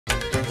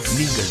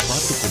நீங்கள்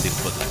பார்த்துக்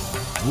கொண்டிருப்பது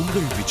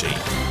உங்கள் விஜய்.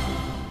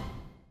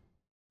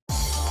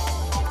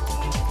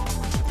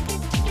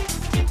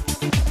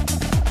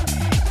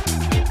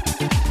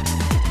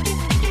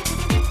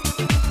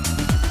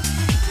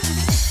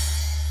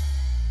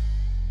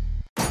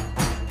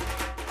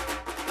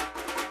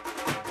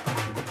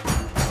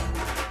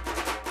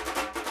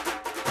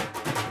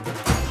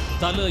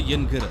 தல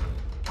என்கிற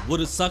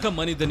ஒரு சக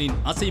மனிதனின்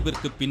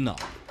அசைவிற்கு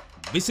பின்னால்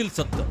விசில்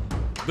சத்தம்,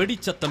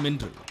 வெடிச்சத்தம்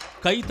என்று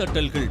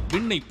கைதட்டல்கள்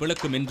விண்ணை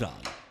பிளக்கும்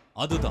என்றால்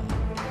அதுதான்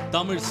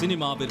தமிழ்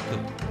சினிமாவிற்கு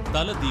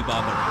தல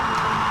தீபாவளி.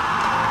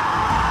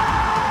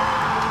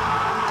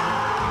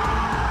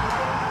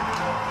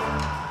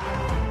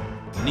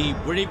 நீ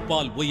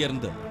உழைப்பால்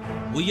உயர்ந்த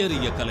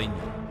உயரிய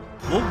கலைஞர்.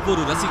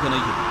 ஒவ்வொரு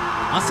ரசிகனையும்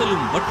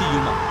அசலும்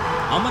வட்டியுமா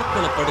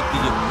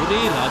அமர்க்களப்படுத்திய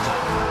ஒரே ராஜா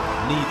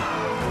நீதான்.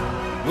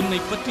 உன்னை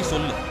பற்றி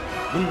சொல்ல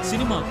உன்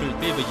சினிமாக்கள்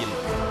தேவையில்லை.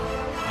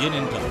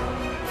 ஏனென்றால்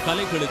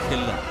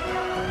கலைகளுக்கெல்லாம்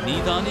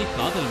நீதானே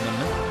காதல்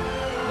மன்னன்.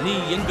 நீ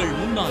எங்கள்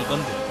முன்னால்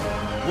வந்து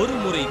ஒரு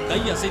முறை கை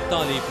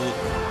அசைத்தாலே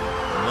போதும்,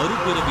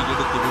 மறுபிறவி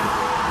எடுத்துவிடும்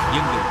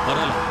எங்கள்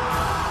வரலாறு.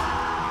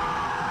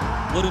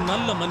 ஒரு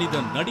நல்ல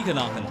மனிதன்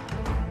நடிகனாகலாம்,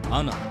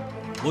 ஆனால்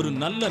ஒரு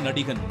நல்ல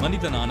நடிகன்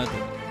மனிதனானது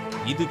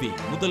இதுவே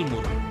முதல்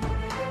முறை.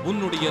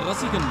 உன்னுடைய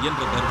ரசிகன்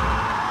என்ற கர்வம்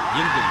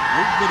எங்கள்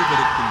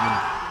ஒவ்வொருவருக்கும்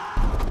முன்.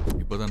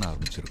 இப்போதான்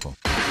ஆரம்பிச்சிருக்கோம்.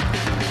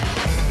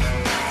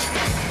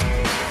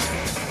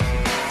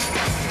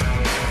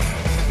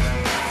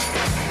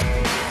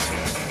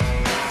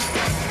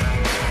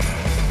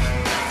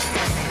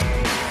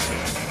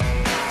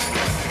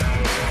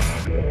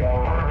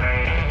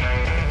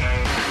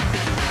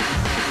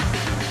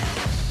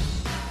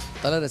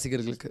 தல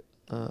ரசிகர்களுக்கு,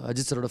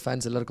 அஜித் சரோட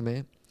ஃபேன்ஸ் எல்லாருக்குமே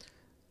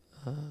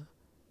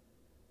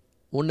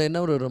ஒன்று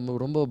என்ன ஒரு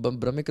ரொம்ப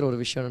பிரமிக்கிற ஒரு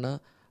விஷயம் என்னென்னா,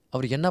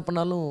 அவர் என்ன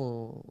பண்ணாலும்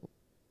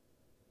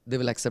they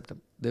will accept him,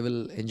 they will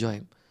enjoy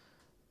him.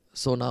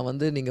 So நான்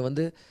வந்து நீங்கள்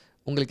வந்து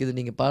உங்களுக்கு இது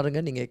நீங்கள்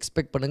பாருங்கள், நீங்கள்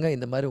எக்ஸ்பெக்ட் பண்ணுங்கள்,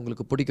 இந்த மாதிரி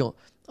உங்களுக்கு பிடிக்கும்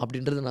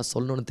அப்படின்றது நான்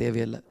சொல்லணும்னு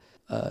தேவையில்லை.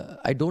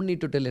 I don't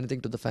need to tell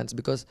anything to the fans,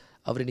 because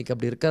அவர் இன்றைக்கி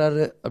அப்படி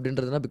இருக்கிறாரு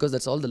அப்படின்றதுனா because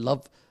that's all the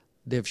love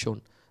Dev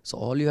shown.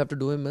 So all you have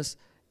to two him is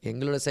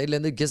எங்களோட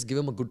சைட்லேருந்து just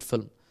give him a good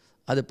film.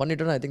 அது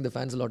பண்ணிட்டோன்னா I think the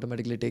fans will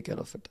automatically take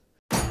care of it.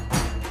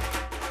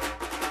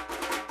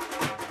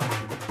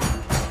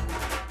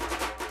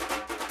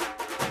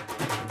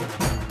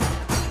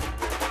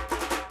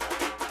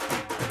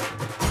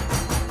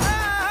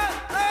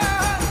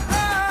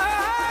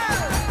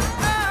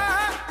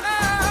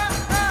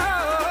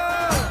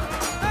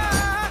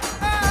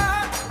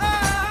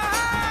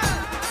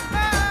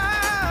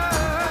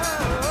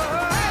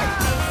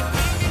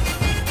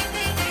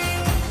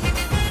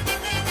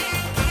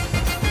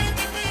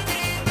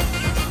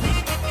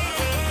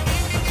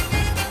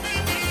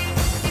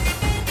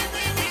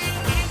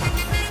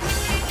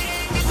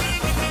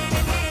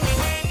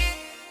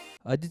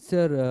 Ajit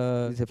sir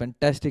is a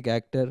fantastic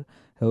actor,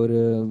 ஒரு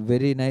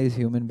very nice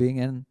human being.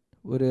 And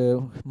ஒரு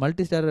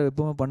multi star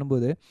எப்போவுமே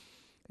பண்ணும்போது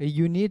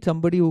you need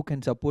somebody who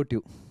can support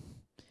you.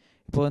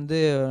 இப்போ வந்து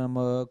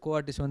நம்ம co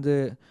artist வந்து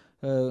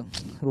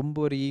ரொம்ப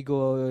ஒரு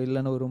ஈகோ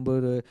இல்லைன்னா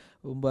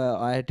ரொம்ப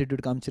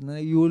attitude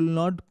காமிச்சிருந்தா you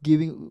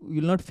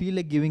will not feel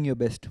like giving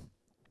your best.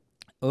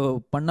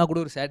 பண்ணால் கூட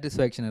ஒரு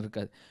சாட்டிஸ்ஃபேக்ஷன்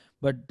இருக்காது.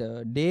 பட்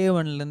டே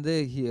ஒன்லேருந்து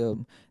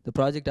இந்த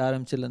ப்ராஜெக்ட்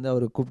ஆரம்பிச்சதுலேருந்து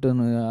அவர்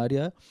கூப்பிட்டு,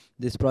 Arya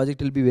this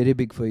project will be very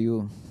pick for you.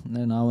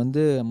 நான்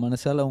வந்து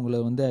மனசால் உங்களை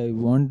வந்து I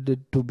want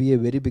it to be a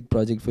very big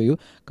project for you.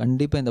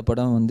 கண்டிப்பாக இந்த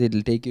படம் வந்து it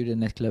will take you to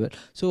next level.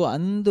 So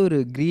அந்த ஒரு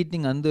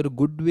க்ரீட்டிங், அந்த ஒரு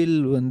குட்வில்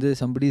வந்து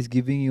சம்படி இஸ்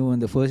கிவிங் யூ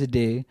அந்த first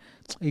day,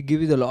 it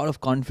give you the lot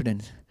of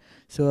confidence.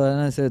 So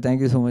அதான் sir,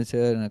 thank you so much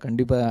sir, நான்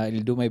கண்டிப்பாக I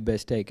will do my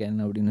best I can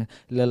அப்படின்னு.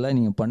 இல்லை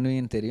நீங்கள்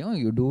பண்ணுவீங்கன்னு தெரியும்,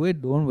 you do it,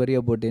 don't worry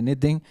about any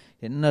thing.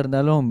 என்ன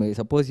இருந்தாலும்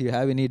suppose you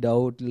have any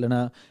doubt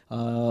இல்லைனா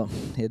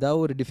ஏதாவது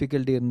ஒரு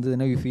டிஃபிகல்ட்டி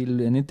இருந்ததுன்னா you feel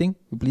any thing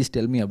you please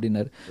tell me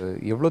அப்படின்னாரு.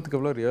 எவ்வளோத்துக்கு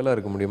எவ்வளோ ரியலாக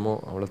இருக்க முடியுமோ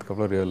அவ்வளோத்துக்கு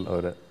எவ்வளோ ரியல்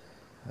அவர்.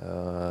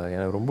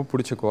 எனக்கு ரொம்ப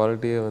பிடிச்ச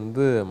குவாலிட்டியை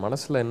வந்து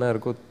மனசில் என்ன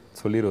இருக்கோ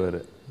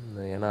சொல்லிடுவார்.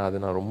 ஏன்னா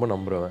அது நான் ரொம்ப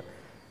நம்புகிறேன்.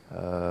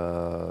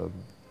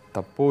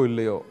 தப்போ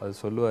இல்லையோ அது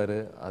சொல்லுவார்.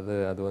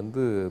 அது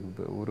வந்து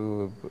ஒரு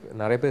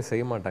நிறைய பேர்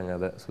செய்ய மாட்டாங்க,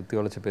 அதை சுற்றி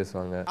உழைச்சி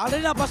பேசுவாங்க.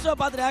 ஆல்ரெடி நான் ஃபர்ஸ்ட் ஷோ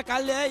பார்த்துட்டேன்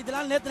காலையில்,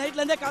 இதெல்லாம் நேற்று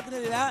நைட்லேருந்தே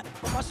காத்துனேன்.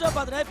 ஃபர்ஸ்ட் ஷோ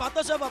பார்த்துட்டேன்,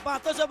 10 ஷோ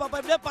பார்ப்பேன், 10 ஷோ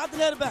பார்ப்பேன், இப்படியே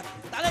பார்த்துட்டே இருப்பேன்.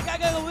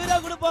 தலைக்காக எங்கள் உயிரை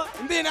கொடுப்போம்.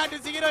 இந்திய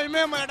நாட்டு சிங்கரம்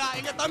இமயமேடா,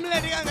 எங்கள் தமிழ்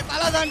நடிகை எங்கள்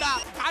தலை தான்டா.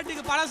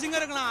 காட்டுக்கு பல சிங்கம்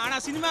இருக்கலாம்,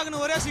 ஆனால்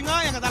சினிமாக்குன்னு ஒரே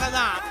சிங்கம் எங்கள் தலை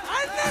தான்.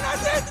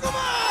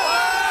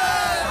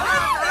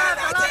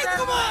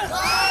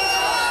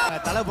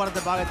 தலை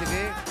படத்தை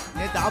பார்க்கறதுக்கு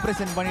நேற்று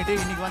ஆப்ரேஷன் பண்ணிவிட்டு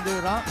இன்றைக்கி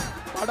வந்துடுறோம்.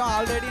 படம்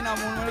ஆல்ரெடி நான்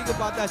 3 மணிக்கு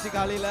பார்த்தாச்சு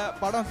காலையில்.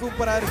 படம்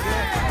சூப்பராக இருக்குது.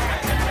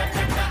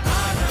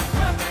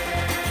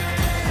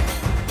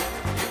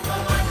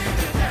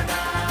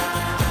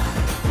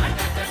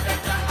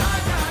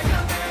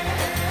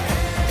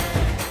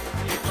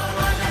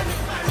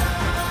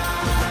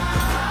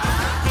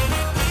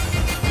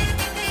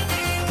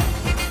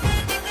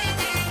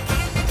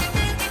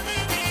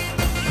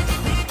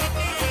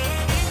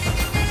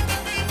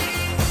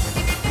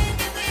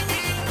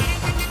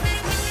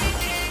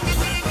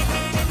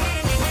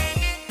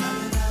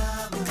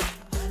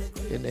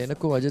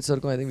 எனக்கும் அஜித்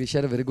சாருக்கும் I think we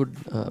share very good,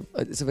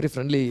 it's very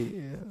friendly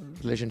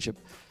relationship.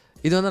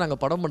 இது வந்து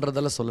நாங்கள் படம்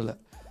பண்ணுறதால சொல்லலை.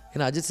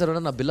 ஏன்னா அஜித்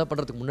சாரோட நான் பில்லா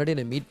பண்ணுறதுக்கு முன்னாடியே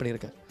நான் மீட்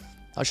பண்ணியிருக்கேன்.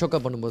 அசோகா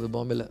பண்ணும்போது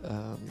பாம்பேயில்,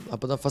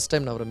 அப்போ தான் ஃபஸ்ட்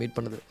டைம் நான் அவரை மீட்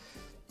பண்ணது.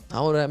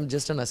 அவர் I'm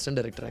just an assistant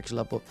director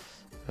ஆக்சுவலாக.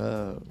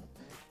 அப்போது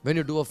when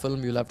you do a film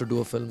you'll have to do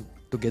a film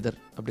together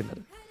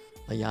அப்படின்னாரு.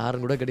 நான்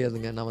யாரும் கூட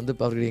கிடையாதுங்க. நான் வந்து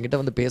இப்போ அவருக்கு என்கிட்ட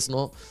வந்து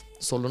பேசணும்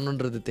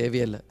சொல்லணுன்றது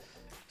தேவையே இல்லை.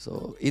 ஸோ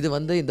இது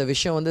வந்து இந்த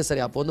விஷயம் வந்து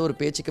சரி அப்போ வந்து ஒரு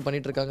பேச்சுக்கு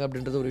பண்ணிகிட்ருக்காங்க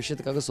அப்படின்றது ஒரு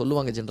விஷயத்துக்காக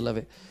சொல்லுவாங்க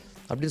ஜென்ரலாகவே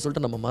அப்படின்னு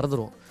சொல்லிட்டு நம்ம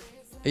மறந்துடுவோம்.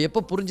 எப்போ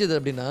புரிஞ்சுது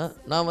அப்படின்னா,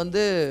 நான்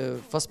வந்து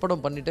ஃபஸ்ட்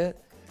படம் பண்ணிவிட்டு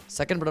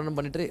செகண்ட் படம்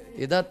பண்ணிவிட்டு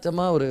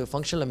யதார்த்தமாக ஒரு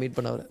ஃபங்க்ஷனில்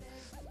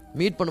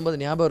மீட் பண்ணும்போது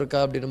ஞாபகம் இருக்கா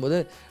அப்படின்னும்போது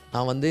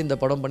நான் வந்து இந்த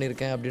படம்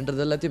பண்ணியிருக்கேன்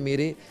அப்படின்றது எல்லாத்தையும்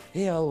மீறி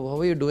how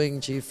you doing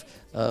chief,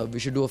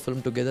 we should do a film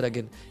together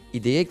again.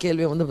 இதே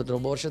கேள்வியை வந்து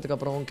ரொம்ப வருஷத்துக்கு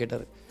அப்புறமும்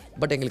கேட்டார்.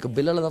 பட் எங்களுக்கு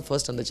பில்லில் தான்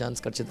ஃபர்ஸ்ட் அந்த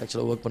சான்ஸ் கிடச்சிது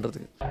ஆக்சுவலாக ஒர்க்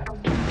பண்ணுறதுக்கு.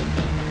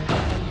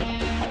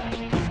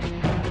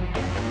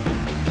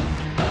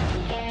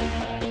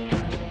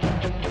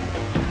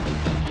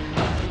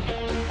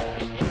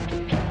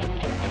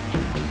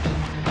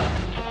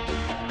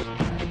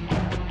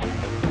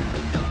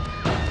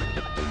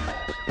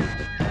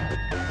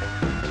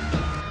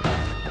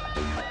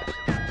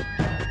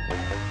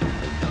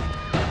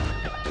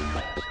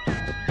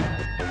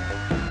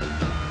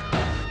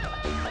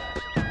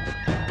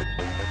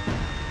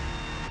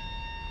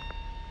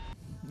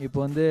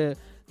 இப்போ வந்து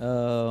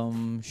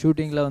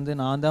ஷூட்டிங்கில் வந்து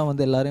நான் தான்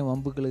வந்து எல்லாரையும்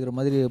வம்புக்கு இழுக்கிற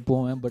மாதிரி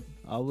போவேன். பட்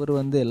அவர்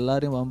வந்து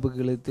எல்லாரையும்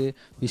வம்புக்கு இழுத்து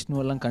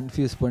விஷ்ணுவெல்லாம்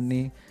கன்ஃபியூஸ் பண்ணி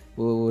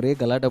ஒரே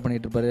கலாட்டா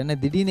பண்ணிகிட்டு இருப்பார். ஏன்னா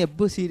திடீர்னு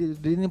எப்போ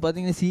திடீர்னு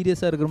பார்த்தீங்கன்னா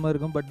சீரியஸாக இருக்கிற மாதிரி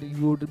இருக்கும். பட்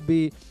யூ வுட் பி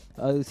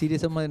அது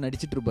சீரியஸாக மாதிரி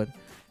நடிச்சிட்டு இருப்பார்.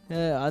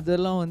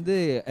 அதெல்லாம் வந்து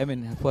ஐ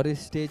mean for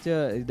his stage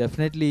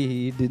definitely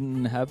he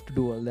didn't have to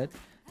two all that.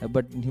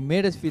 But he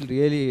made as feel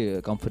really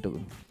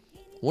comfortable.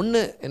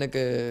 ஒன்று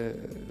எனக்கு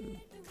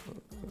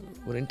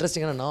ஒரு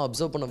இன்ட்ரெஸ்டிங்கான நான்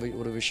அப்சர்வ் பண்ண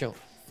ஒரு விஷயம்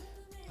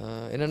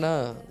என்னென்னா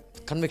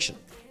கன்விக்ஷன்.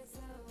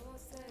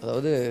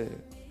 அதாவது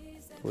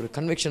ஒரு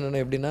கன்விக்ஷன் என்ன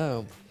எப்படின்னா,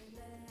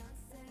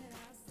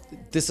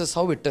 this is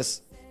how it is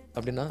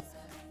அப்படின்னா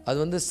அது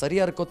வந்து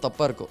சரியாக இருக்கோ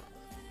தப்பாக இருக்கோ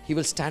he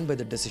will stand by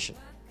the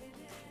decision.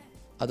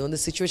 அது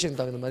வந்து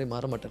சிச்சுவேஷனுக்கு தகுந்த மாதிரி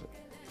மாற மாட்டார்.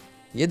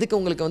 எதுக்கு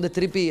உங்களுக்கு வந்து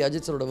திருப்பி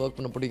அஜித் சாரோட ஒர்க்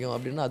பண்ண பிடிக்கும்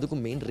அப்படின்னா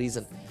அதுக்கும் மெயின்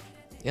ரீசன்.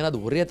 ஏன்னா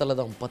அது ஒரே தலை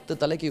தான்,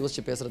 10 தலைக்கு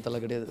யோசித்து பேசுகிற தலை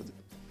கிடையாது.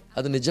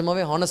 அது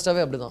நிஜமாகவே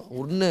ஹானஸ்ட்டாகவே அப்படி தான்.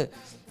 ஒன்று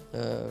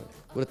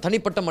ஒரு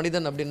தனிப்பட்ட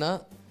மனிதன் அப்படின்னா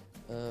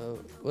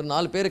ஒரு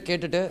 4 பேர்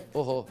கேட்டுட்டு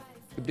ஓஹோ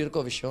இப்படி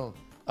இருக்கோ விஷயம்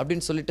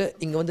அப்படின்னு சொல்லிட்டு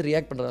இங்கே வந்து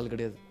ரியாக்ட் பண்ணுற ஆள்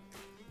கிடையாது.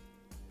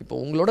 இப்போ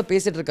உங்களோட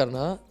பேசிகிட்டு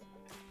இருக்காருன்னா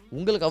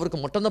உங்களுக்கு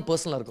அவருக்கு மட்டும்தான்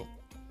பர்சனலாக இருக்கும்.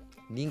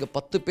 நீங்கள்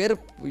 10 பேர்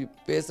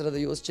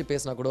பேசுகிறத யோசித்து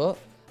பேசினா கூட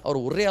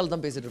அவர் ஒரே ஆள்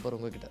தான் பேசிகிட்டு இருப்பார்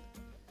உங்ககிட்ட.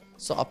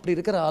 ஸோ அப்படி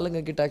இருக்கிற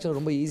ஆளுங்க கிட்ட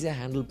ஆக்சுவலாக ரொம்ப ஈஸியாக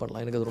ஹேண்டில்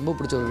பண்ணலாம். எனக்கு அது ரொம்ப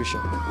பிடிச்ச ஒரு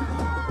விஷயம்.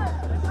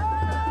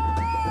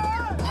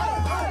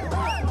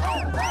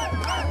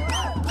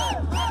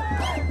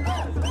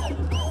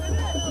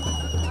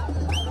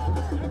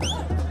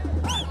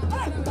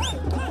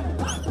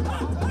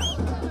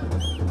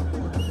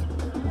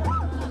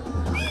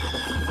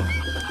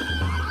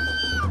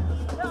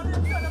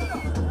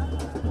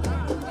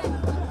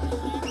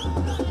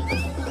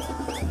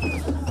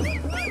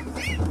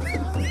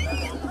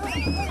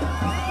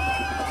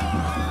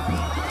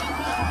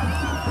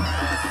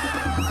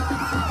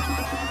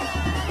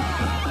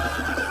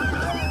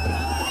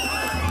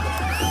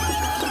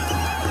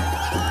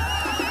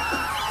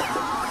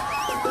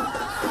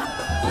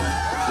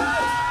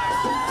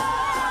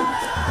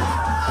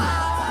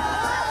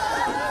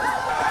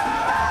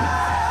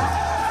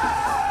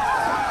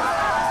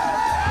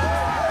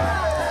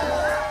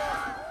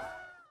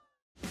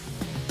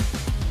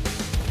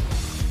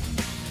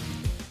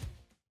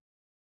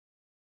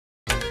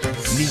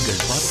 நீங்கள்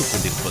பார்த்துக்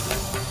கொண்டிருப்பது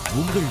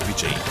உங்கள்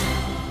விஜய்.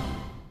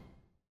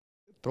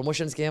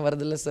 ப்ரொமோஷன்ஸ்க்கு ஏன்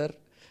வரதில்லை சார்?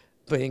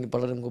 இப்போ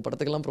உங்கள்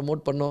படத்துக்கெல்லாம்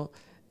ப்ரொமோட் பண்ணோம்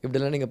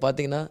இப்படிலாம் நீங்கள்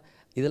பார்த்தீங்கன்னா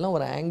இதெல்லாம்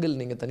ஒரு ஆங்கிள்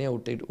நீங்கள் தனியாக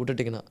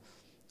விட்டுட்டிங்கன்னா.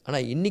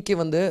 ஆனால் இன்றைக்கி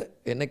வந்து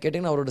என்ன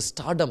கேட்டிங்கன்னா அவரோட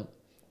ஸ்டார்டம்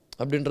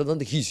அப்படின்றது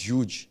வந்து he's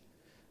huge,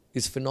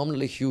 is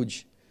phenomenally huge.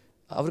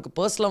 அவருக்கு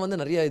பர்சனலாக வந்து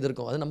நிறைய இது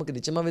இருக்கும். அது நமக்கு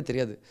நிச்சயமாகவே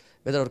தெரியாது.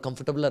 வெதர் அவர்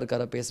கம்ஃபர்டபுளாக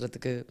இருக்காரா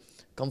பேசுகிறதுக்கு,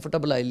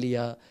 கம்ஃபர்டபுளாக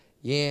இல்லையா,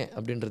 ஏன்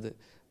அப்படின்றது.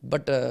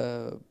 பட்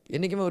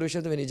என்றைக்குமே ஒரு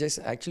விஷயத்தை when you just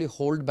actually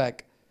hold back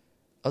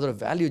அதோட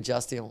வேல்யூ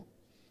ஜாஸ்தியாகும்.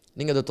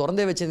 நீங்கள் அதை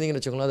திறந்தே வச்சுருந்தீங்கன்னு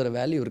வச்சுக்கோங்களேன், அதோட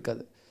வேல்யூ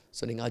இருக்காது.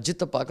 ஸோ நீங்கள்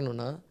அஜித்தை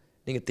பார்க்கணுன்னா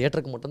நீங்கள்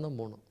தியேட்டருக்கு மட்டும்தான்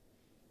போகணும்.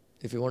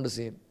 If you want to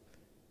see him,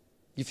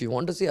 if you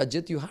want to see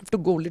Ajit, you have to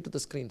go only to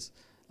the screens.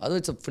 அது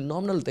it's a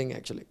phenomenal thing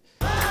actually.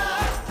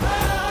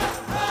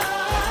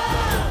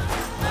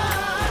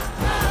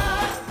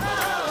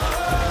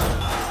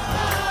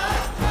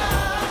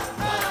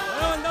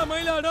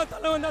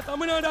 தலை வந்தா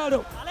தமிழ்நாடு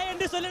ஆடும். தலை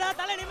என்று சொல்லுடா,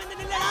 தலை நிமிர்ந்து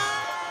நில்லடா.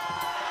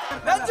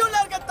 நெஞ்சுல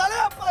இருக்க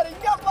தலைய பாரு,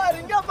 இங்க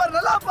பாரு,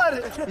 நல்லா பாரு.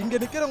 இங்க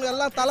நிக்கிறவங்க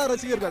எல்லாம் தலை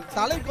ரசிகர்கள்.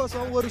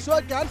 தலைக்கோசம் ஒரு ஷோ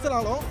கேன்சல்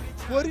ஆகும்,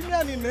 பொறுமையா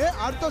நின்று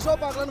அடுத்த ஷோ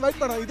பார்க்கலாம்னு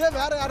வெயிட் பண்ணுவோம். இதே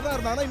வேற யாருன்னா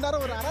இருந்தாலும்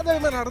இன்னும் ஒரு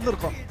அனாதகமே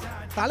நடந்திருக்கும்.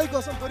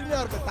 தலைக்கோசம்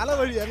பொறுமையா இருக்கும். தலை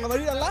வழி, எங்க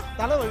வழி எல்லாம்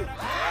தலை வழி.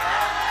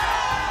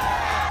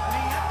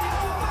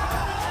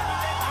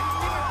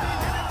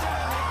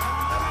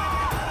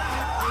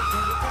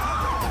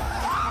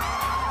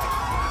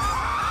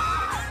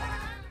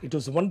 It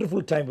was a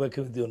wonderful time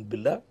working with you on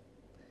Billa.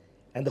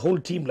 And the whole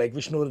team, like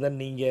Vishnuvardhan,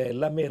 நீங்கள்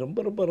எல்லாமே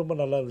ரொம்ப ரொம்ப ரொம்ப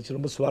நல்லா இருந்துச்சு.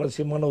 ரொம்ப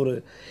சுவாரஸ்யமான ஒரு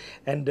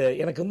அண்ட்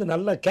எனக்கு வந்து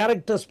நல்ல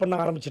கேரக்டர்ஸ் பண்ண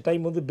ஆரம்பித்த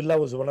டைம் வந்து பில்லா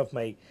was one of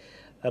my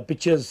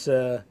pictures.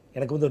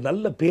 எனக்கு வந்து ஒரு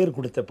நல்ல பேர்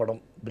கொடுத்த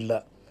படம் பில்லா.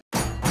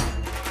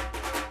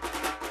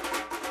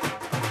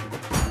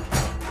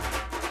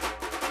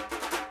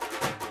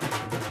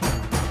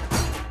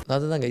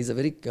 அதுதாங்க, is a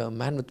very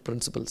man with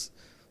principles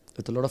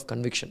with a lot of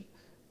conviction.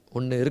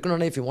 ஒன்று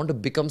இருக்கணும்னா if you want to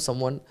become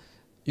someone,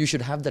 you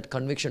should have that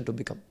conviction to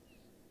become.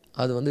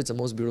 அது வந்து it's a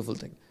most beautiful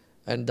thing.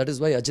 And that is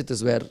why Ajit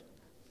is where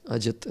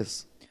Ajit is.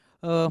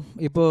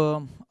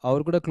 இப்போது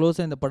அவர் கூட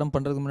க்ளோஸாக இந்த படம்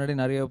பண்ணுறதுக்கு முன்னாடி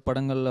நிறைய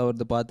படங்கள்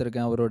அவரது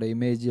பார்த்துருக்கேன். அவரோட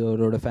இமேஜ்,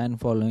 அவரோட ஃபேன்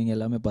ஃபாலோவிங்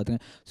எல்லாமே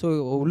பார்த்துருக்கேன். ஸோ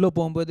உள்ளே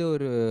போகும்போது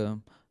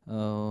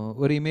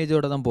ஒரு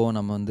இமேஜோடு தான் போவோம்.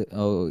 நம்ம வந்து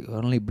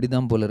அதனால் இப்படி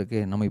தான் போல்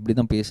இருக்குது, நம்ம இப்படி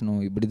தான்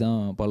பேசணும், இப்படி தான்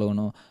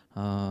பழகணும்,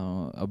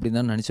 அப்படி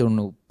தான் நினச்சி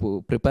ஒன்று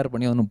ப்ரிப்பேர்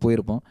பண்ணி ஒன்று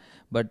போயிருப்போம்.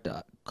 But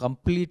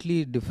completely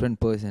different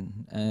person.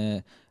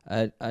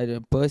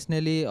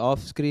 Personally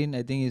off screen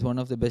I think is one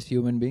of the best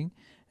human being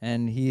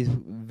and he is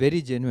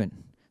very genuine.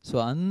 So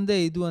அந்த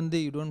இது வந்து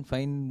you don't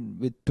find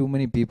with two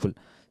many people.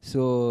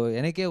 So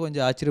எனக்கே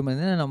கொஞ்சம் ஆச்சரியமாக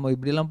இருந்தது, நம்ம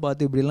இப்படிலாம்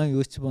பார்த்து இப்படிலாம்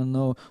யோசிச்சு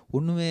பண்ணோம்,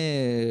 ஒன்றுமே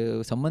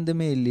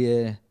சம்மந்தமே இல்லையே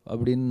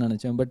அப்படின்னு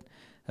நினச்சேன். But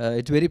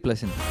it's very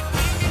pleasant.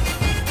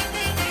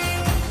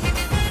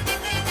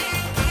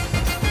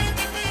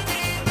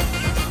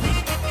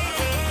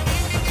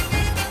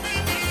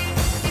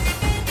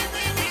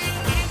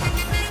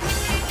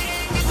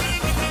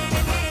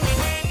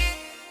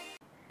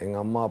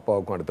 எங்கள் அம்மா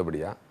அப்பாவுக்கும்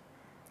அடுத்தபடியாக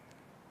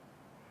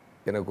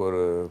எனக்கு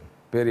ஒரு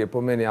பேர்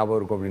எப்போவுமே ஞாபகம்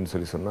இருக்கும் அப்படின்னு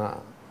சொல்லி சொன்னால்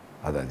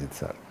அது அஜித்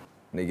சார்.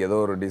 இன்றைக்கி ஏதோ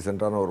ஒரு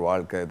டீசெண்டான ஒரு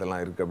வாழ்க்கை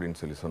இதெல்லாம் இருக்குது அப்படின்னு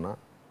சொல்லி சொன்னால்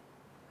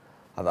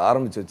அதை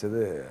ஆரம்பித்து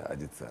வச்சது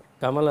அஜித் சார்.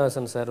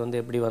 கமல்ஹாசன் சார்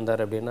வந்து எப்படி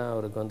வந்தார் அப்படின்னா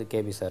அவருக்கு வந்து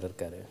கேபி சார்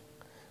இருக்கார்.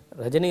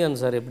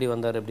 ரஜினிகாந்த் சார் எப்படி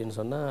வந்தார் அப்படின்னு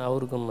சொன்னால்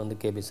அவருக்கும் வந்து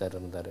கேபி சார்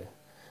இருந்தார்.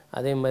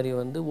 அதே மாதிரி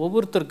வந்து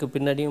ஒவ்வொருத்தருக்கு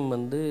பின்னாடியும்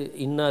வந்து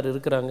இன்னார்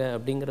இருக்கிறாங்க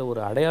அப்படிங்கிற ஒரு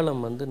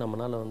அடையாளம் வந்து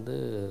நம்மளால் வந்து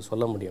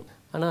சொல்ல முடியும்.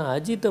 ஆனால்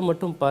அஜித்தை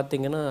மட்டும்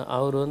பார்த்திங்கன்னா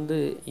அவர் வந்து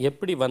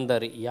எப்படி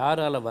வந்தார்,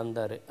 யாரால்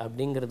வந்தார்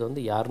அப்படிங்கிறது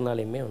வந்து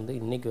யாருனாலையுமே வந்து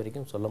இன்றைக்கி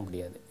வரைக்கும் சொல்ல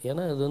முடியாது.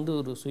 ஏன்னா அது வந்து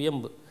ஒரு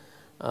சுயம்பு,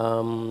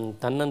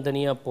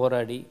 தன்னந்தனியாக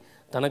போராடி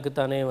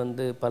தனக்குத்தானே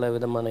வந்து பல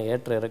விதமான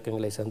ஏற்ற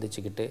இறக்கங்களை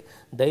சந்திச்சுக்கிட்டு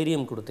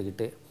தைரியம்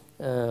கொடுத்துக்கிட்டு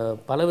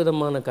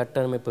பலவிதமான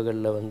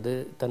கட்டமைப்புகளில் வந்து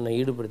தன்னை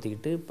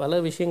ஈடுபடுத்திக்கிட்டு பல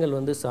விஷயங்கள்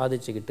வந்து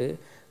சாதிச்சுக்கிட்டு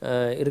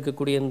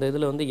இருக்கக்கூடிய இந்த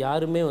இதில் வந்து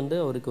யாருமே வந்து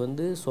அவருக்கு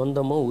வந்து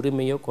சொந்தமோ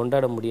உரிமையோ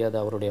கொண்டாட முடியாது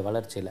அவருடைய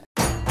வளர்ச்சியில்.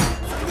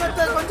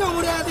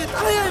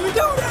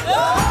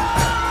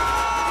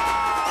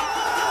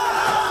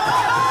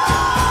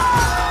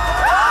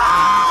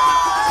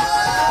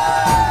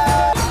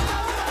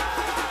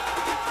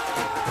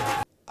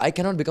 ஐ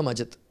cannot become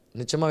அஜித்.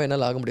 நிச்சயமாக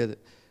என்னால் ஆக முடியாது,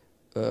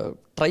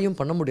 ட்ரையும்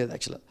பண்ண முடியாது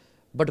ஆக்சுவலாக.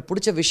 பட்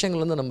பிடிச்ச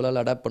விஷயங்கள் வந்து நம்மளால்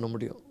அடாப்ட் பண்ண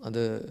முடியும்.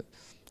 அது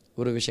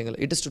ஒரு விஷயங்கள்.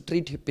 It is to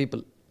treat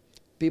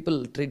people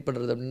treat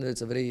பண்ணுறது அப்படின்னு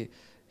it's very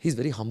he's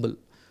very humble.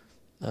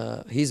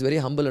 He's very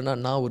ஹம்பிள்னா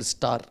நான் ஒரு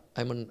ஸ்டார்,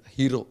 ஐ மீன்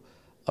ஹீரோ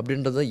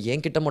அப்படின்றது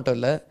என்கிட்ட மட்டும்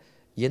இல்லை,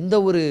 எந்த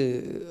ஒரு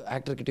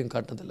ஆக்டர்கிட்டையும்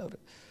காட்டினதில்லை அவர்.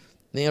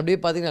 நீங்கள் அப்படியே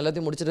பார்த்தீங்கன்னா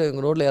எல்லாத்தையும் முடிச்சுட்டு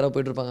எங்கள் ரோட்டில் யாரோ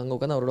போயிட்டு இருப்பாங்க, அங்கே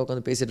உட்காந்து அவரோட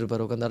உட்காந்து பேசிகிட்டு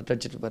இருப்பார், உட்காந்து அரட்டை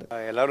அடிச்சிட்டு இருப்பார்.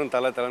 எல்லாரும்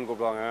தலைன்னு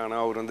கூப்பிடுவாங்க.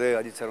 ஆனால் அவர் வந்து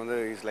அஜித் சார் வந்து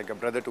is like a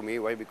brother to me.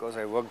 Why because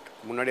I work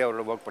முன்னாடி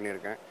அவரோட ஒர்க்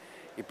பண்ணியிருக்கேன்.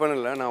 இப்போன்னு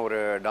இல்லை, நான் ஒரு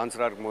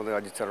டான்ஸராக இருக்கும்போது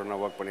அஜித் சாரோட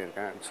நான் ஒர்க்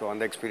பண்ணியிருக்கேன். ஸோ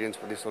அந்த எக்ஸ்பீரியன்ஸ்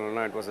பற்றி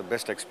சொல்லணும்னா it was the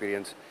best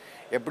experience.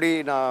 எப்படி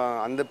நான்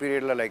அந்த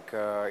பீரியடில் like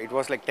it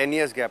was like 10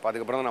 years gap.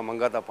 அதுக்கப்புறம் தான் நான்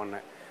மங்காத்தா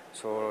பண்ணேன்.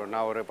 ஸோ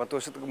நான் ஒரு 10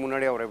 வருஷத்துக்கு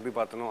முன்னாடி அவரை எப்படி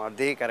பார்த்தனோ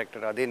அதே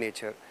கேரக்டர், அதே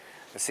நேச்சர்,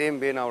 சேம்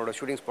வே நான் அவரோட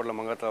ஷூட்டிங் ஸ்பாட்டில்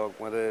மங்காத்தா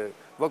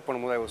ஒர்க்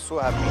பண்ணும்போது ஐ வாஸ் ஸோ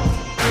ஹாப்பி.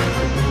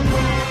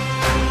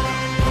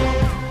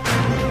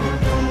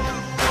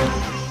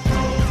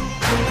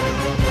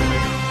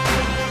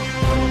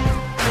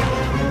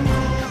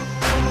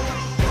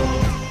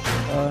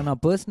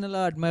 நான்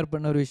பர்சனலாக அட்மையர்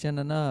பண்ண ஒரு விஷயம்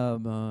என்னென்னா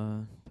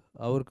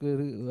அவருக்கு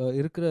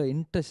இருக்கிற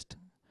interest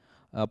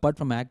apart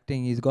from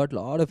acting, is got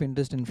lot of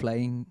interest in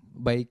flying,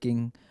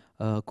 biking,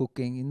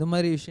 cooking. இந்த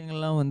மாதிரி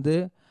விஷயங்கள்லாம் வந்து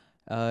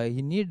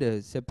he need a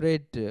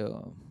separate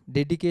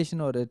dedication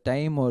or a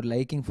time or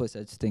liking for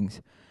such things.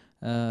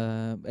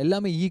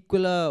 எல்லாமே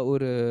ஈக்குவலாக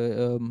ஒரு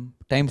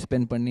டைம்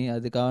ஸ்பெண்ட் பண்ணி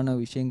அதுக்கான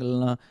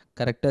விஷயங்கள்லாம்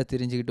கரெக்டாக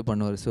தெரிஞ்சுக்கிட்டு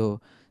பண்ணுவார். So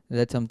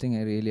that's something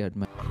I really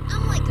admire.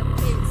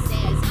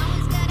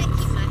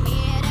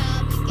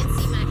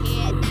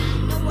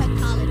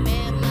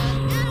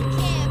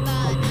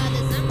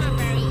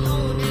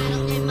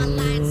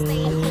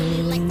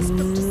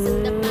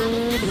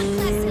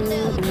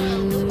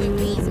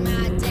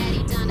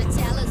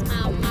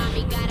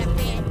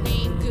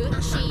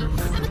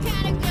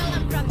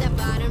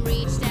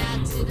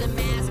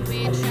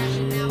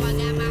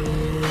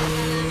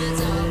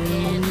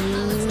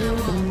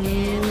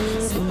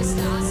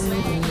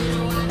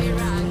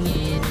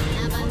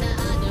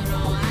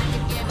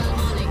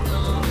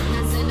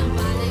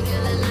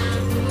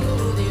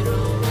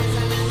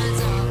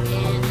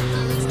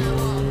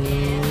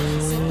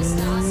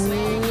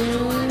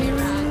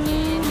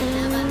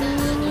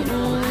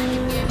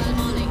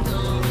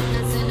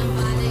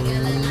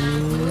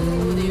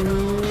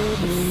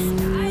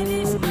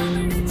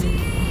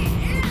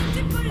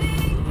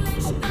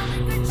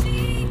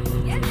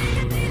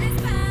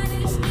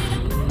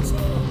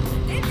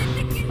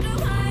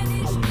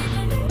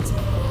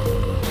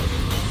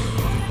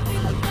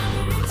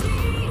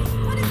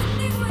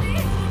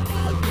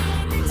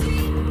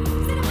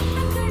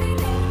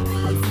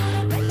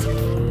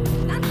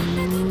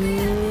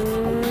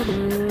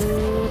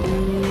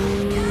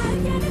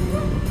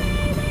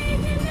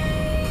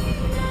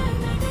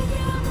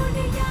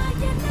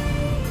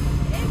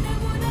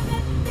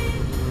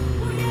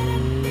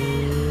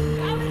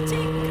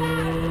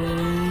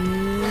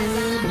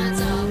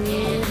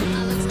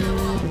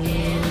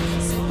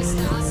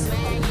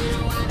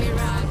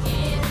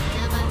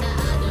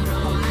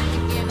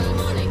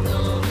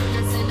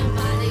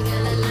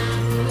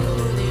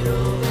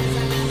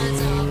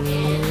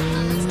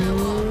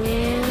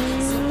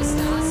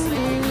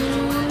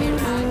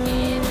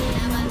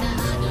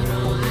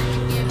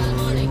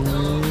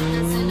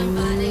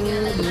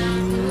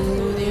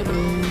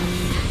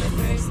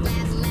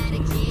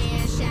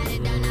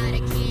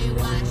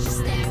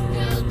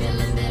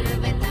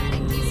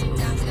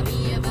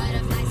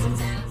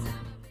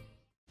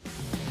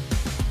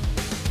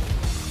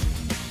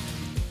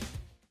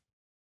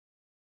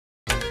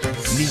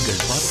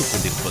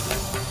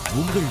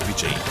 உங்கள்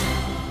விஜய்.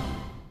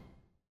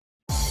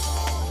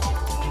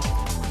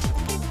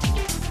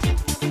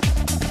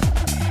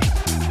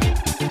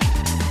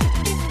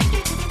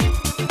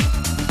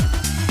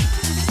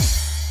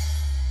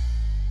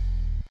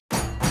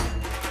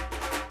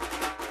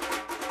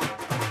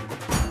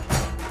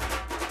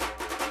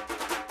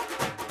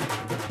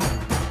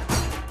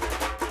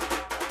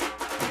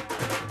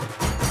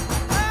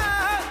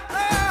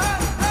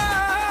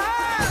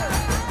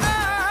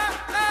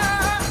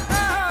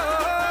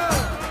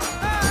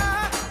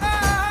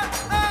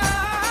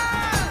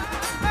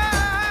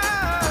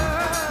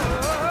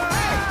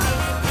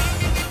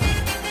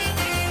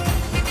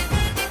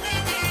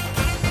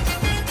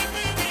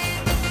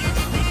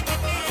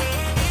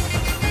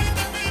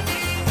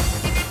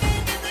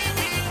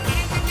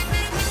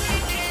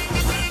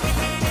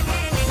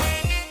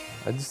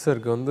 அஜித்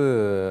சாருக்கு வந்து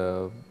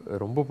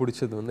ரொம்ப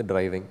பிடிச்சது வந்து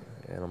டிரைவிங்.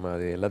 நம்ம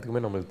அது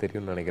எல்லாத்துக்குமே நம்மளுக்கு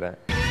தெரியும்னு நினைக்கிறேன்.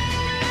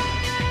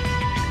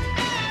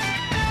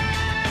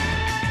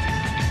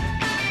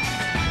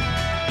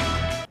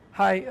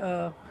 Hi,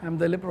 I'm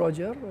Dilip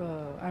Roger.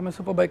 I'm a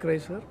superbike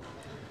racer.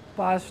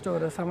 Past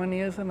ஒரு 7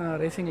 years நான்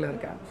ரேசிங்கில்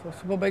இருக்கேன். ஸோ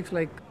சூப்பர் பைக்ஸ்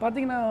லைக்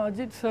பார்த்தீங்கன்னா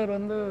அஜித் சார்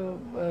வந்து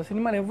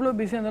சினிமாவில் எவ்வளோ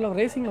பிஸியாக இருந்தாலும்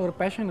ரேசிங்கில் ஒரு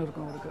பேஷன்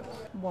இருக்கும் அவருக்கு.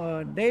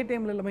 டே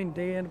டைமில் எல்லாமே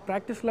டே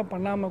ப்ராக்டிஸ்லாம்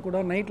பண்ணாமல்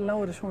கூட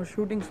நைட்லாம் ஒரு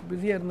ஷூட்டிங்ஸ்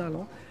பிஸியாக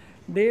இருந்தாலும்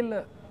டேயில்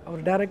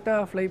அவர்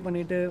டைரெக்டாக ஃப்ளை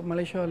பண்ணிவிட்டு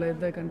மலேசியாவில்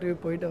எந்த கண்ட்ரி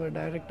போயிட்டு அவர்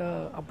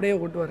டைரெக்டாக அப்படியே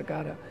ஓட்டுவார்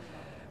காரை,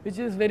 which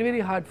is very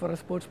very hard for a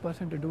sports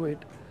person to do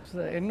it. So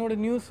என்னோட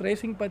நியூஸ்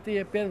ரேசிங் பற்றி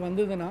எப்போயாவது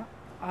வந்ததுன்னா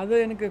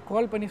அது எனக்கு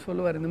கால் பண்ணி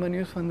சொல்லுவார், இந்த மாதிரி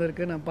நியூஸ்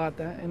வந்திருக்கு நான்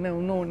பார்த்தேன்,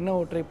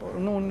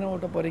 இன்னும்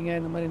ஓட்ட போகிறீங்க,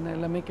 இந்த மாதிரி என்ன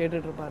எல்லாமே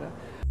கேட்டுட்ருப்பார்.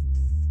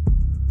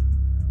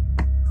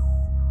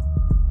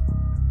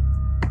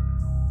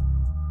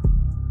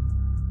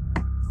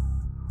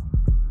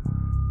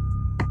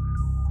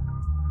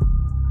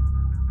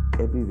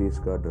 Every race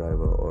car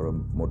driver or a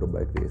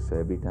motorbike racer,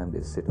 every time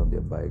they sit on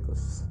their bike or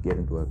get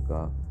into a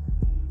car,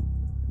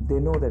 they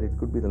know that it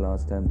could be the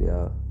last time they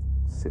are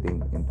sitting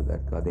into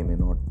that car. They may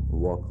not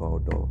walk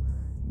out, or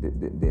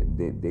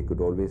they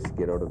could always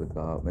get out of the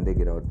car. When they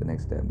get out the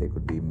next time, they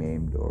could be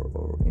maimed or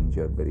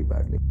injured very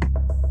badly.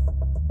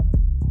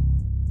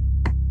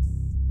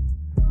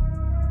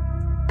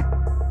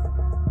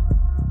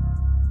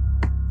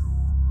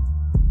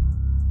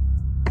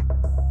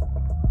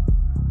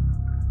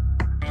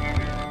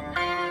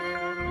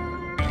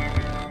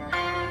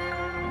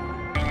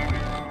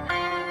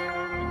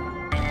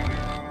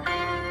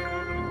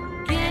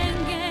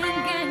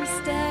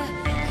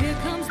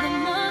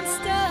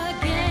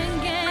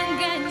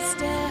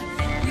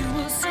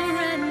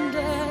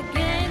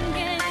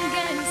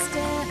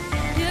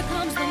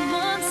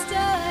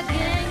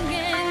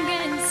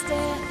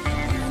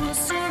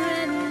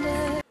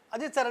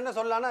 Ajith sir என்ன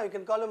சொல்லலாம்னா, you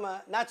can call him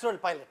natural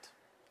pilot.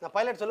 நான்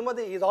pilot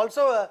சொல்லும்போது is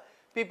also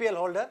BPL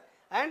holder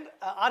and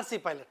RC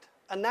pilot,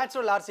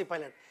 natural RC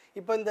pilot.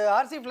 இப்போ இந்த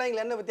RC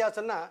ஃப்ளைங்கில் என்ன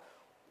வித்தியாசம்னா,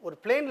 ஒரு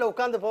பிளேனில்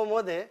உட்காந்து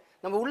போகும்போது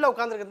நம்ம உள்ளே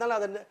உட்காந்துருக்கிறதுனால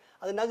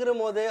அது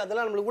நகரும் போது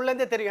அதெல்லாம் நம்மளுக்கு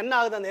உள்ளேருந்தே தெரியும் என்ன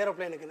ஆகுது அந்த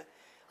ஏரோப்ளேனுக்குன்னு.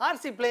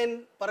 ஆர்சி பிளேன்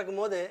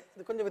பறக்கும் போது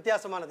இது கொஞ்சம்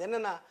வித்தியாசமானது.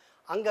 என்னென்னா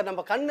அங்கே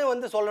நம்ம கண்ணு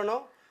வந்து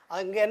சொல்லணும்,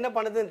 அங்கே என்ன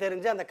பண்ணுதுன்னு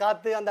தெரிஞ்சு அந்த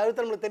காற்று அந்த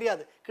அழுத்தம் நம்மளுக்கு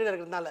தெரியாது கீழே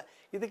இருக்கிறதுனால.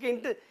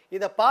 இதுக்கு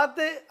இதை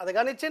பார்த்து அதை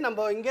கணிச்சு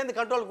நம்ம இங்கேருந்து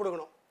கண்ட்ரோல்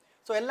கொடுக்கணும்.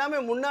 ஸோ எல்லாமே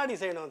முன்னாடி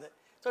செய்யணும் அது.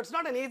 So it's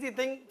not an easy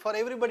thing for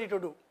everybody to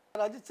two.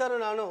 Ajith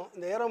சாரும் நானும்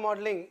இந்த aero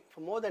modelling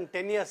for more then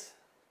 10 years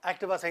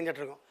ஆக்டிவாக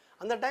செஞ்சிட்ருக்கோம்.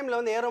 அந்த டைமில்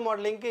வந்து ஏரோ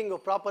மாடலிங்க்கு இங்கே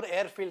ப்ராப்பர்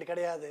ஏர்ஃபீல்டு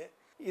கிடையாது.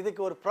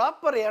 இதுக்கு ஒரு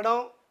ப்ராப்பர்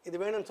இடம் இது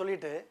வேணும்னு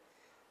சொல்லிட்டு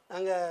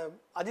நாங்கள்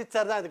அஜித்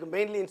சார் தான் இதுக்கு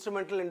mainly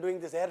instrumental in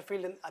doing this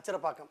airfield இன்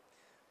அச்சரப்பாக்கம்.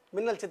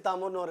 மின்னல்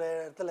சித்தாமூர்னு ஒரு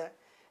இடத்துல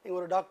எங்கள்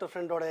ஒரு டாக்டர்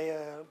ஃப்ரெண்டோட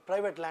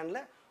ப்ரைவேட்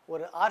லேண்டில்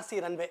ஒரு RC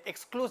runway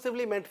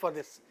exclusively made for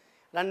this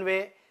runway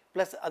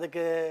plus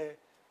அதுக்கு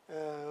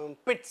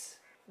bits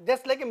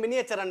just like a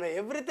miniature runway,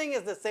 every thing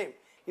is the same.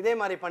 இதே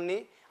மாதிரி பண்ணி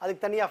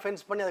அதுக்கு தனியாக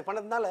ஃபென்ஸ் பண்ணி அதுக்கு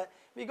பண்ணதுனால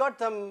we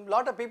got some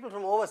lot of people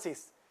from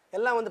Overseas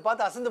எல்லாம் வந்து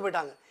பார்த்து அசந்து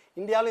போயிட்டாங்க.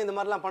 இந்தியாவிலும் இந்த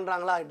மாதிரிலாம்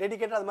பண்ணுறாங்களா,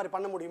 டெடிக்கேட்டாக அது மாதிரி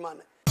பண்ண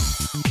முடியுமான்னு.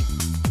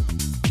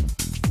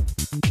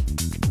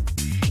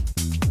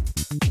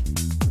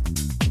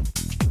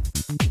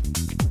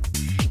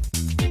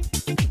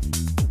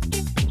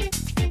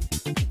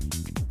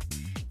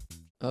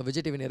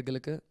 விஜய் டிவி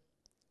நேயர்களுக்கு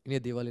இனிய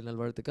தீபாவளி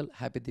நல்வாழ்த்துக்கள்.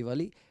 Happy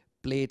Deepavali.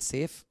 Play it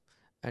safe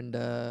and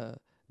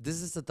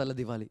this is the தலை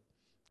தீபாவளி.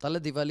 தலை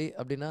தீபாவளி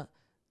அப்படின்னா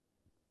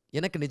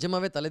எனக்கு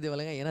நிஜமாகவே தலை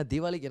தீபாவளிங்க. ஏன்னா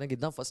தீபாவளிக்கு எனக்கு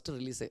இதுதான் ஃபஸ்ட்டு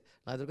ரிலீஸே.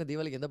 நான் இது வரைக்கும்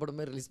தீபாவளிக்கு எந்த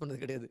படமே ரிலீஸ் பண்ணது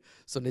கிடையாது.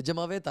 ஸோ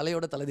நிஜமாகவே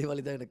தலையோட தலை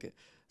தீபாவளி தான் எனக்கு.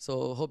 So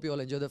hope you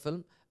all enjoy the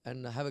film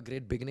and have a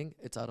great beginning.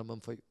 It's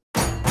ஆரம்பம் ஃபார் யூ.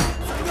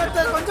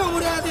 கொஞ்சம்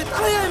முடியாது,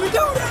 தலையை விட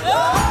முடியாது.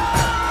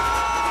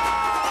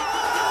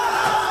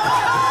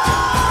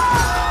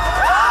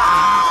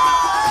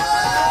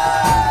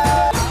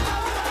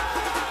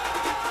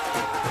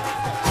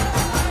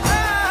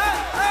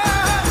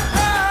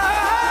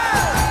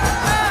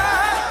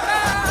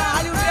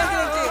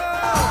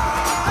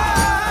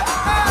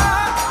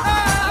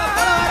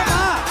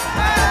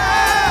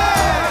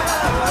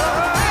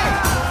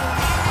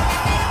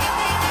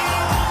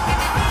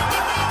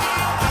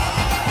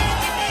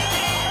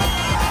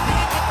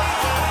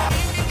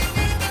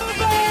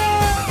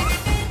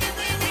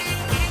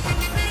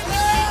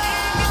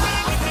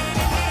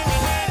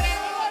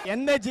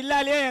 இந்த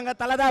ஜில்லாலேயே எங்க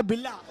தலைதா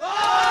பில்லா.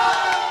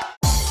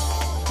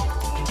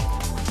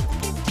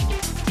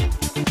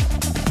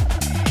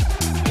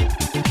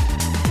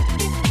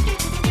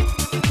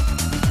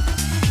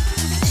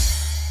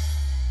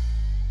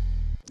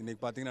 இன்றைக்கி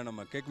பார்த்தீங்கன்னா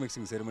நம்ம கேக்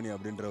மிக்சிங் செரிமனி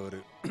அப்படின்ற ஒரு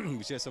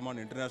விசேஷமான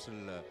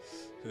இன்டர்நேஷ்னல்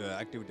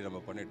ஆக்டிவிட்டி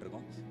நம்ம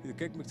பண்ணிகிட்ருக்கோம். இது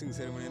கேக் மிக்சிங்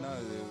செரிமனினா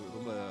இது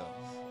ரொம்ப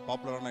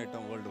பாப்புலரான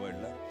ஐட்டம் வேர்ல்டு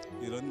வைடில்.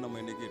 இதில் வந்து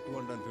நம்ம இன்றைக்கி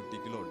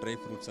 250 kilo dry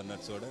fruits and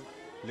நட்ஸோட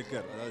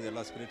liquor, அதாவது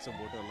எல்லா ஸ்பிரிட்ஸும்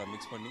போட்டு எல்லாம்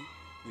மிக்ஸ் பண்ணி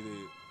இது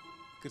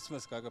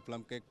கிறிஸ்மஸ்க்காக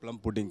ப்ளம் கேக் ப்ளம்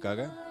புட்டிங்காக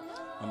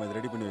நம்ம இது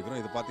ரெடி பண்ணி வைக்கிறோம்.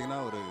 இது பார்த்திங்கன்னா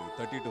ஒரு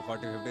 30 to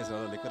 45 days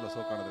லிக்கரில்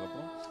சோக்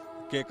ஆனதுக்கப்புறம்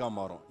கேக்காக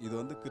மாறும். இது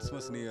வந்து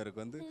கிறிஸ்மஸ் நியூ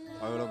இயருக்கு வந்து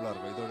அவைலபிளாக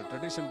இருக்கும். இதோட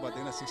ட்ரெடிஷன்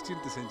பார்த்திங்கன்னா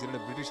 16th century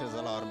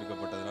பிரிட்டிஷர்ஸால்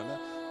ஆரம்பிக்கப்பட்டதுனால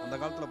அந்த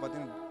காலத்தில்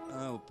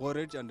பார்த்திங்கன்னா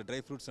போரேஜ் அண்ட் ட்ரை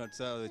ஃப்ரூட்ஸ்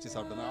நட்ஸை அதை வச்சு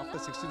சாப்பிட்டோம்.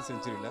 ஆஃப்டர் 16th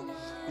century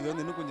இது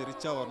வந்து இன்னும் கொஞ்சம்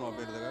ரிச்சாக வரணும்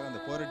அப்படின்றதுக்காக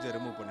அந்த போரேஜை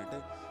ரிமூவ் பண்ணிவிட்டு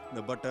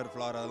இந்த பட்டர்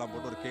ஃப்ளார் அதெல்லாம்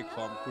போட்டு ஒரு கேக்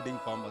ஃபார்ம்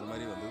புட்டிங் ஃபார்ம் அது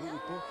மாதிரி வந்தது.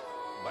 இப்போது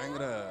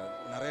பயங்கர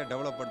நிறைய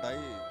டெவலப்மெண்ட்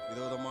ஆகி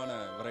விதவிதமான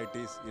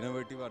வெரைட்டிஸ்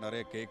இனோவேட்டிவாக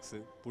நிறைய கேக்ஸு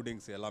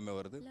புட்டிங்ஸ் எல்லாமே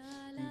வருது.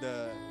 இந்த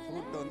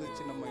ஃப்ரூட்டை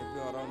வந்து நம்ம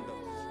எப்படியும் around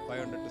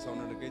 500 to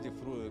 700 kg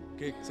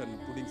cakes and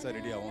puddings are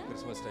ready ஆகும்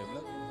கிறிஸ்மஸ்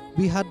டைமில்.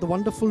 We had the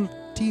wonderful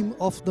team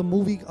of the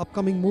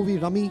upcoming movie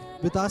Rummy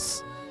with us,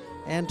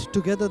 and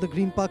together the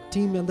Green Park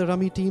team and the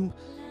Rummy team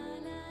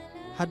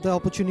had the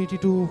opportunity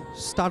to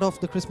start off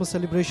the Christmas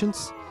celebrations.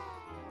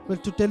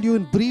 Well, to tell you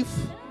in brief,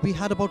 we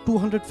had about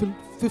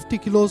 250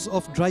 kilos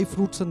of dry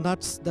fruits and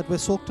nuts that were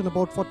soaked in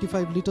about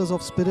 45 liters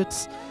of spirits,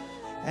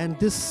 and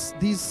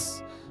these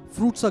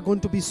fruits are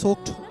going to be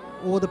soaked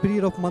over the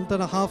period of month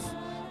and a half,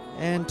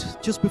 and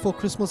just before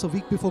Christmas, a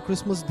week before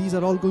Christmas, these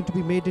are all going to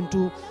be made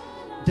into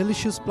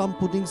delicious plum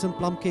puddings and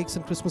plum cakes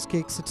and Christmas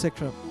cakes,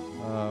 etc.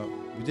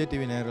 Vijay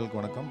TV நேயர்களுக்கு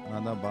வணக்கம்.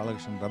 நான் தான்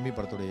Balakrishnan, rummy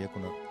படத்தோட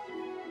இயக்குனர்.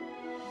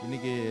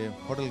 இன்றைக்கி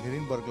hotel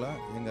green பார்க்கில்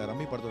எங்கள்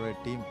rummy படத்தோட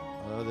டீம்,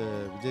 அதாவது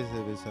விஜய்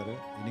சேவை சார்,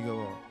 இனிகோ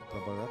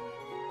பிரபாகர்,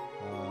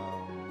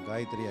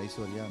 காயத்ரி,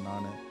 ஐஸ்வர்யா,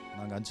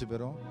 நாங்கள் 5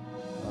 பேரும்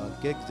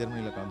கேக்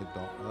ஜெர்மனியில்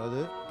கலந்துக்கிட்டோம்.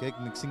 அதாவது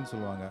கேக் மிக்சிங்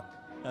சொல்லுவாங்க.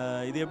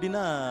 இது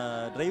எப்படின்னா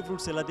ட்ரை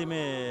ஃப்ரூட்ஸ்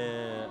எல்லாத்தையுமே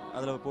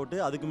அதில் போட்டு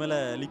அதுக்கு மேலே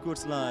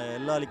லிக்விட்ஸ்லாம்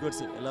எல்லா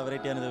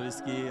வெரைட்டியான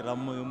விஸ்கி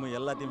ரம்மு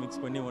எல்லாத்தையும்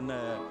மிக்ஸ் பண்ணி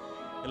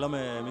எல்லாமே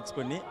மிக்ஸ்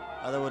பண்ணி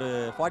அதை ஒரு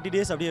 40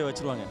 days அப்படியே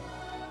வச்சுருவாங்க.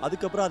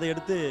 அதுக்கப்புறம் அதை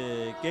எடுத்து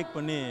கேக்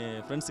பண்ணி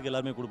ஃப்ரெண்ட்ஸுக்கு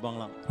எல்லாருமே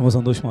கொடுப்பாங்களாம். ரொம்ப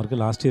சந்தோஷமாக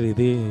இருக்குது. லாஸ்ட் இயர்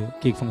இதே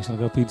கேக்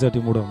ஃபங்க்ஷனுக்காக பீட்சா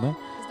டீமோட வந்தேன்.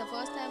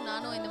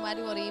 நானும் இந்த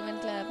மாதிரி ஒரு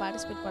ஈவெண்ட்டில்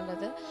பார்ட்டிசிபேட்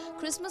பண்ணுறது.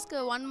 கிறிஸ்மஸ்க்கு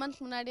 1 month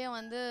முன்னாடியே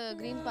வந்து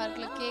க்ரீன்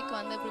பார்க்கில் கேக்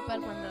வந்து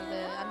ப்ரிப்பேர் பண்ணுறது,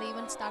 அந்த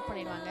ஈவெண்ட் ஸ்டார்ட்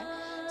பண்ணிடுவாங்க.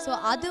 ஸோ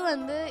அது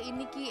வந்து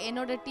இன்றைக்கி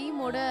என்னோட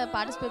டீமோட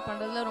பார்ட்டிசிபேட்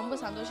பண்ணுறதுல ரொம்ப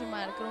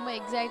சந்தோஷமாக இருக்குது, ரொம்ப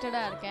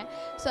எக்ஸைட்டடாக இருக்கேன்.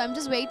 So I'm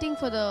just waiting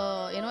for the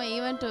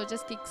event to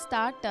just kick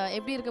start.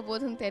 எப்படி இருக்க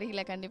போகுதுன்னு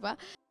தெரியல கண்டிப்பாக.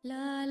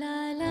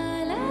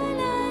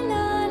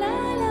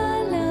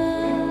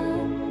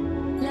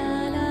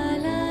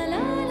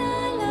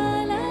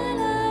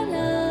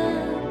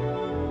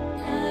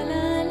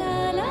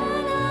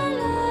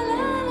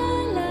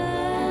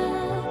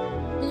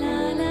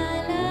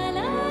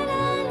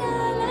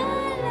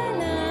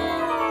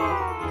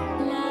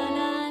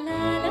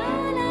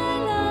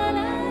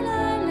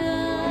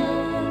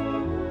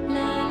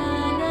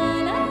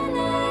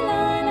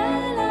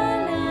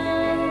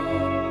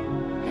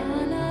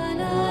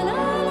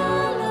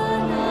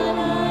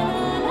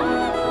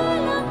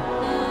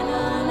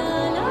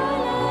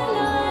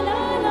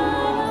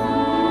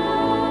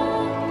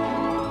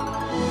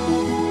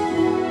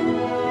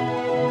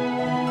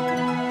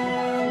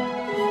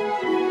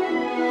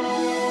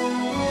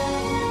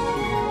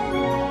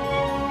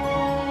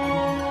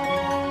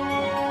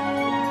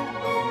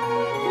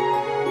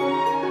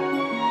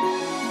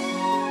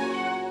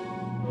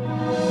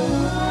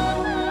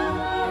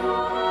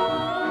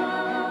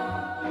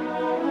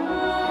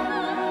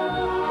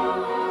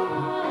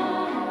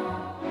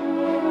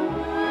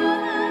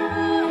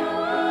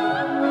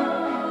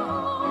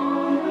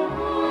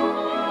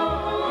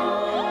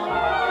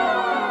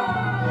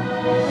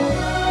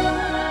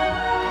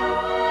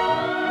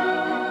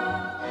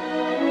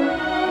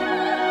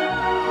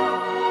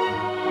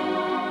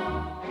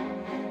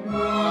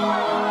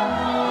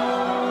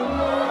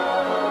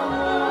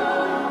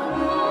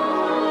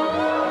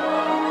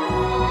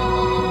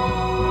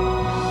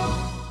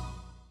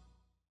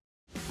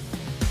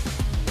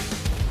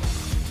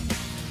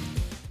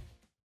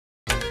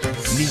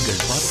 நீங்கள்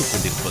பார்த்துக்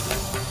கொண்டிருப்பது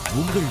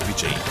உங்கள்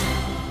விஜய்.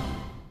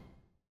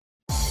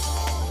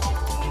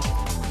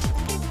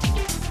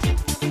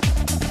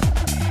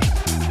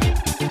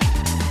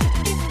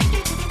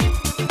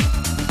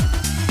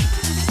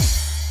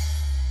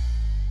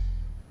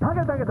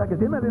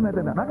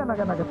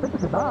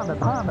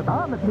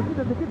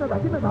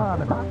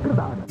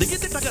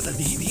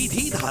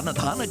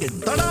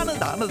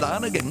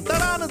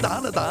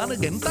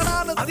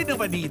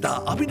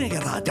 ಅಭಿನಯ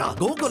ರಾಜ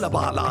ಗೋಕುಲ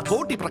ಬಾಲ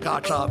ಕೋಟಿ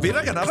ಪ್ರಕಾಶ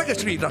ವಿರಗ ನರಗ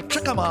ಶ್ರೀ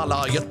ರಕ್ಷಕಮಾಲ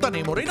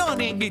ಎತ್ತನೆ ಮುறை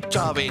நான்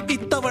எங்கிச்சாவே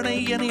இத்தவணை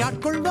என்னை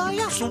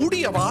ஆட்கொள்வாயா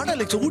சூடிய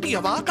வாடலை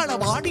சூடிய வாக்கள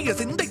வாடிய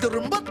சிந்தை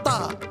திரும்பத்தா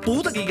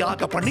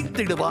பூதகியாக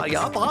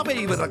பணித்திடுவாயா பாவை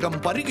விரகம்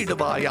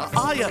பருகிடுவாயா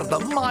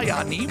ஆயர்தம் மாயா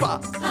நீவா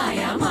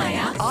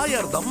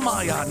ஆயர்தம் ஆயர்தம்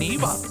மாயா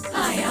நீவா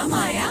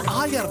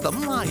ஆயர்தம்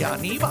மாயா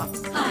நீவா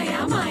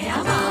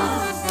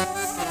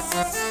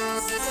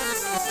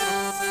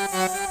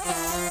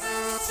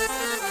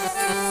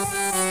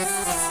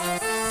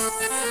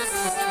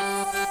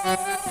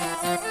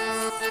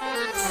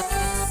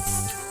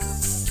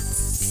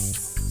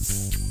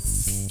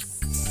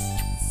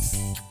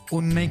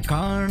உன்னை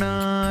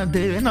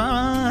காணாது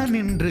நான்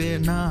இன்று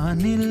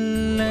நான்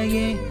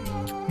இல்லையே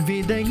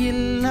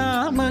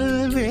விதையில்லாமல்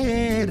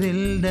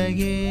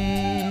வேறில்லையே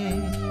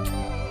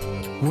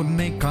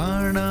உன்னை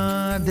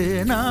காணாது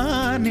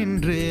நான்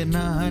இன்று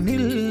நான்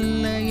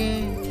இல்லையே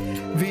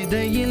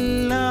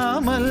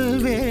விதையில்லாமல்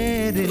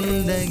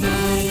வேறில்லையே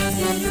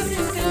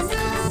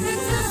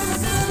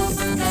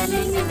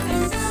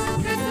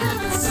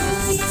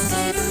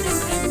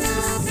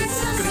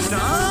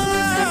கிருஷ்ணா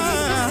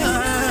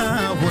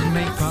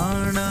உன்னை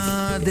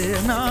காணாது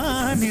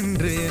நான்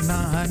இன்று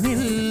நான்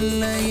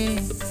இல்லையே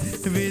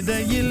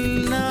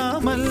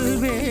விதையில்லாமல்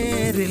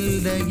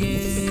வேறில்லையே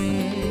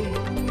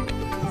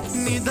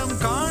நிதம்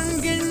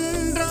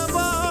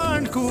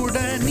காண்கின்றவான் கூட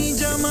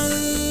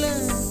நிஜமல்ல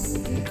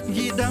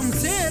இதம்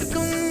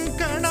சேர்க்கும்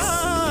கணா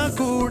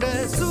கூட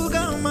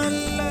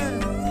சுகமல்ல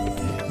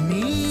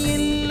நீ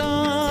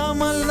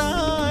இல்லாமல்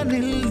நான்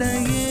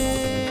இல்லையே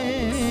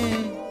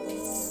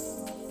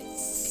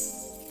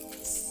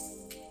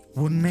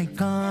உன்னை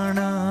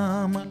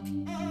காணாமல்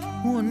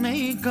உன்னை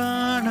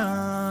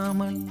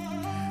காணாமல்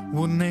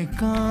உன்னை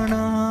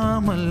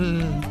காணாமல்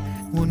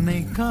உன்னை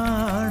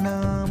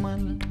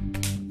காணாமல்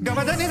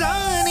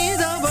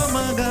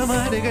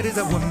கமதனிதானிதவமகமருகரித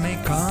உன்னை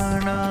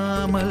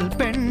காணாமல்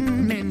பெண்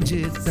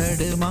நெஞ்சு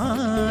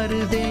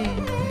தடுமாறுதே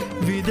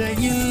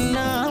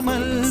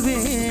விதையில்லாமல்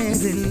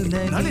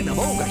வேறில்லை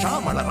நளினமோக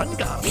ஷாமள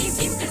ரங்கா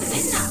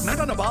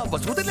நடன பாவ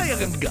சுதிலய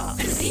கங்கா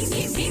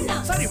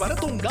சரி வர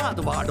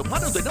தூங்காது வாடும்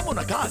மனதினம்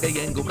உனக்காக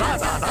எங்கும்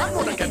ராதா நான்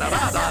உனக்கென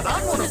ராதா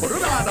நான் உனக்கு ஒரு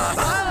ராதா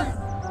தான்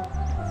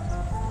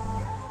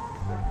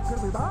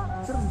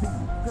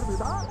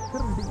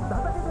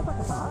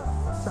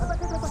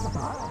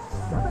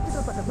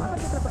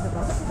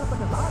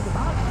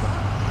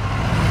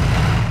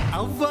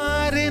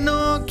அவ்வாறு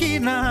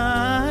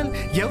நோக்கினால்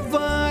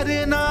எவ்வாறு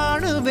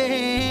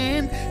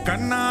நாணுவேன்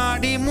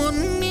கண்ணாடி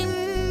முன்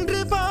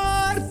நின்று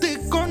பார்த்து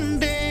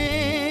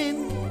கொண்டேன்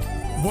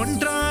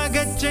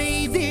ஒன்றாகச்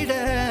செய்திட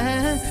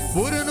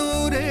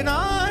 100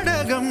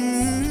 நாடகம்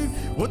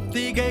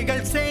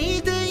ஒத்திகைகள்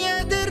செய்து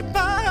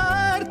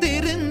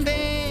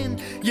எதிர்பார்த்திருந்தேன்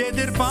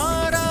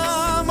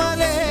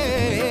எதிர்பாராமலே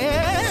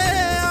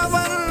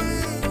அவன்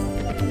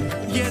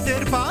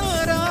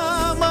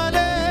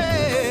எதிர்பாராமலே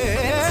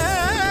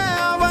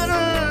அவன்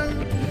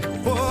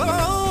ஓ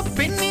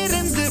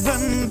பின்னிருந்து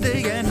வந்து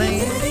என்னை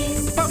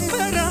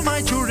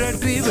பம்பரமாய்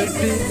சுழற்றி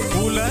விட்டு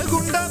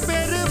உலகுண்ட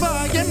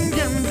பெருவாயன்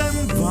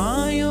எந்தன்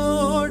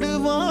வாயோடு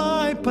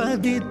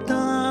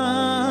வாய்ப்பதித்தான்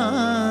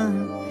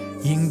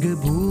இங்கு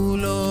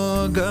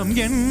பூலோகம்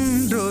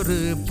என்றொரு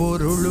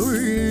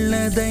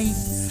பொருளுள்ளதை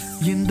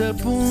இந்த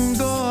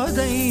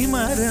பூங்கோதை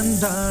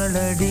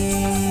மறந்தாளடே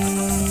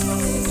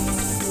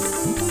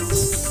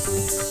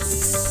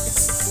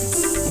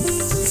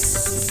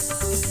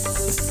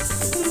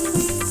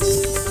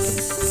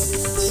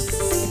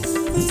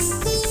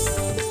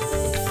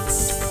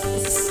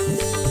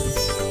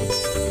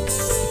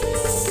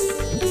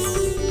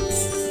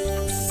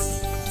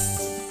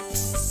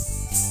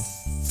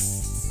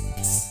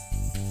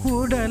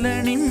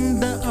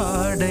உடலணிந்த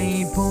ஆடை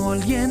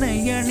போல் என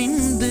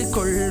அணிந்து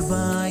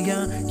கொள்வாயா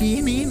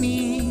இனி நீ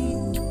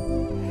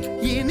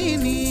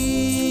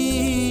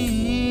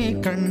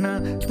கண்ணா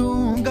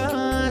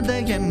தூங்காத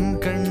என்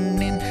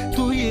கண்ணின்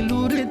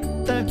துயிலுரித்த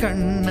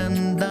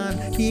கண்ணந்தான்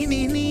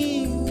இனி நீ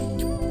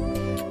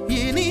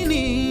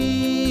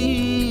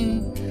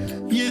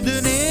இது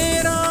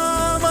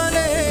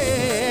நேராமலே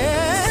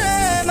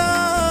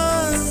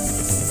நான்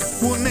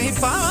உன்னை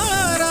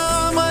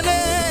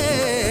பாராமலே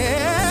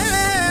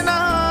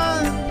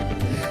நான்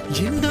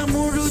இந்த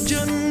முழு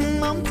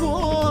ஜன்மம்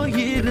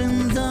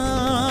போயிருந்தான்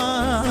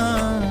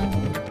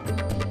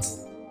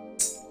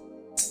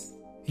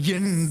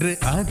என்று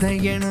அதை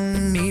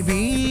எண்ணி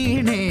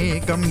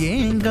வீணேகம்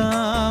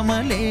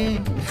ஏங்காமலே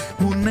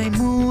உன்னை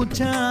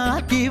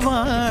மூச்சாக்கி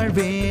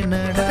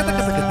வாழ்வேனடா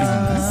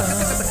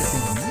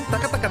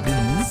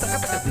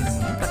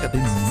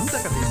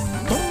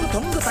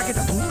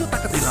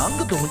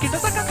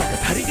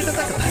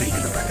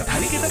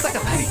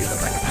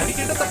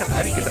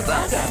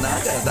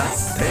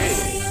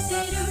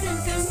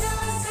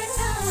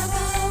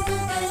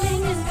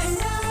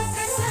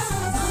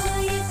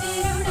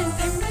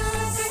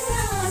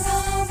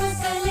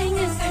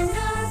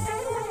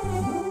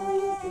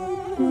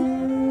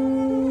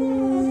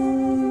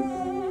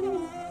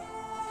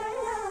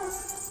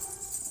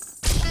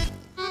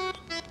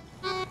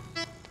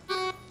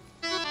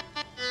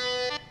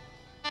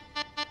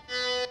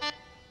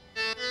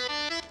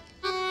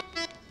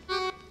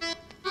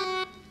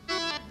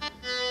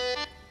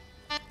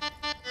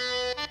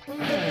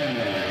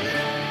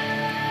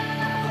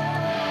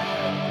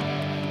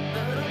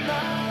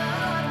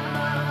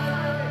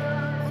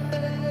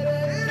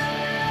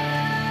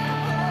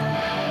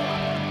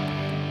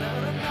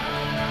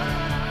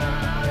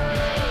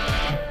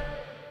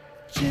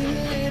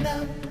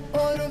தினம்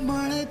ஒரு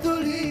மழை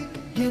துளி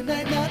என்னை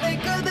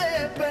நனைக்குதே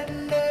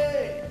பெண்ணே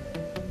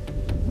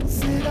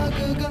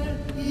சிறகுகள்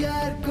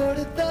யார்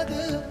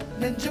கொடுத்தது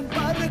நெஞ்சம்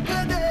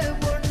பறக்குதே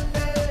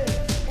பொண்ணே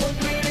உன்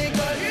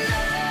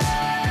விழிகளிலே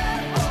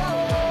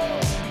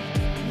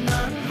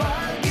நான்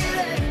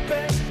வாழ்கிறேன்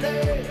பெண்ணே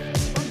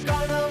உன்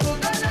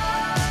கனவுகளாய்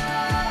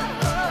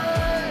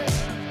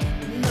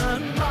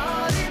நான்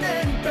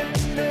மாறினேன்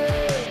பெண்ணே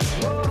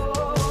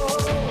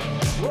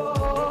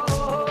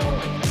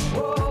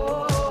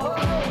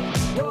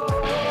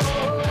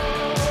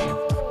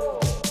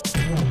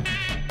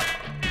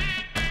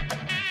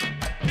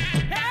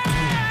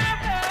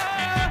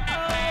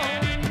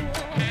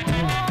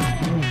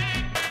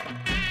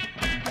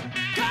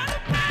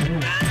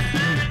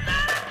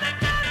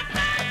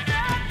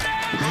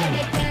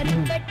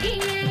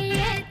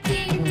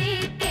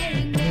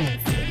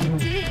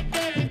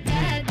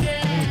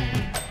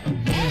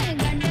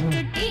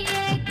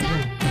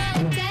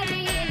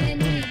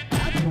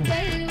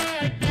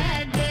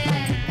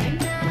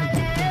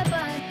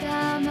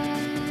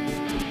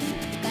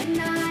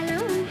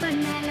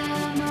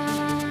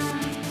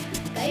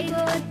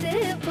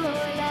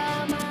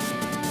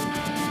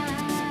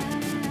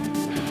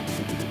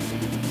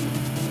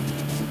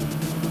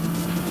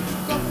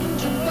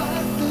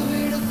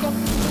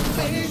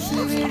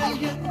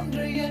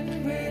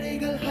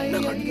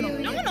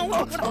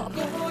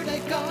கோடை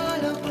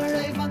கால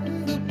மழை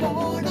வந்து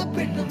போன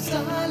பின்னும்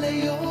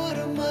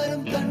சாலையோரம்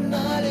மரம்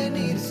தன்னாலே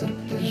நீர்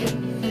சொட்டு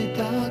என்னை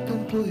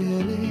தாக்கும்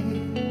புயலே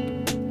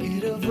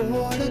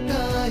இரவோட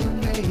காயும்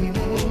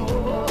வெயிலே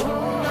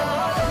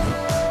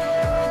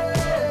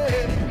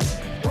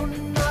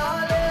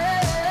உன்னாலே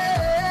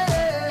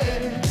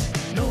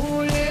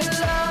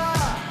நூலில்லா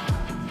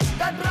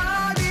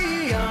கற்றாடியானேனே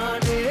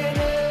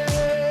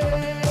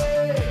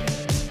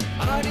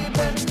அடி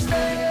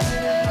பெண்ணே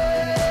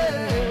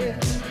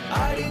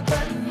அடி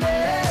பெண்ணே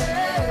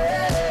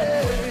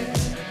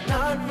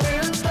நான்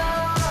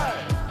விழுந்தால்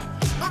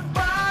உன்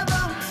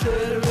பாதம்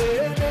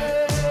சேர்வேனே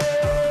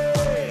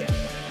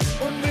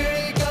உன்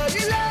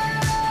விழிகளிலே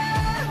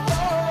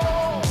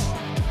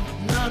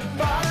நான்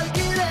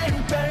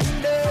வாழ்கிறேன்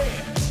பெண்ணே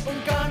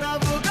உன்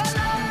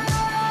கனவுகளாய்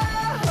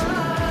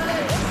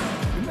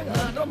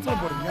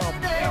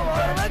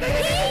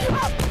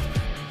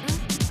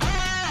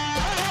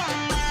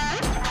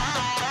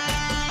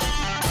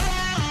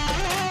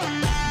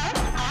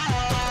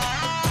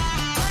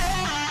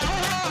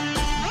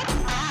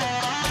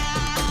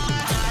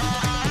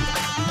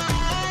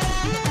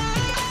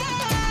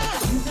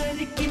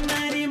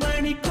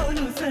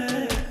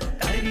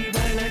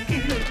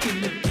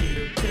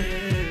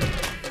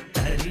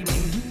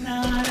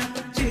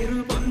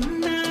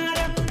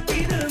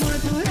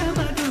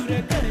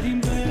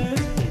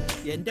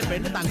എന്റെ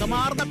പെണ്ണ്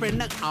തങ്കമാർന്ന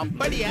പെണ്ണ്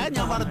അപ്പടിയാ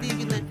ഞാൻ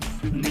വളർത്തിയിരിക്കുന്നത്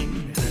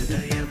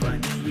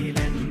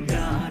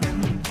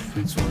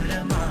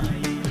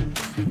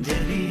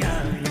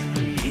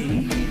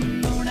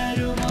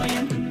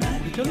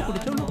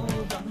കുടിച്ചോളൂ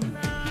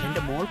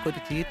എന്റെ മോൾക്കൊരു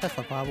ചീത്ത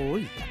സ്വഭാവവും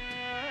ഇല്ല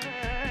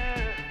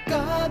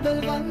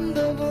காதல்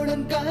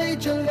வந்தவுடன்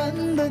காய்ச்சல்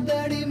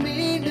வந்ததடி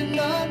மீண்டும்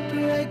நான்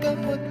பிழைக்க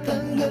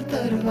முத்தங்கள்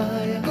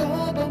தருவாய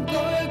கோபம்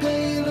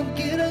கொள்கையிலும்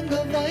கிறங்க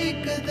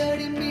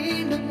வைக்கதடி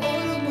மீண்டும்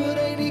ஒரு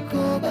முறை நீ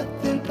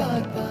கோபத்தில்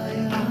பார்ப்பாய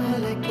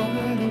ஆலை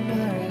கோடும்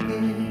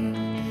அழகே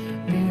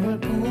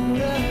நிழல்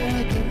கூட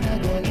அழகு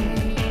நகலே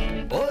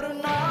ஒரு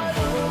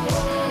நாளும்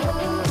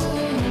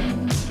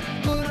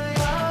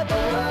குறையாத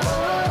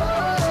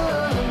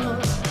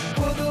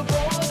புது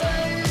போதை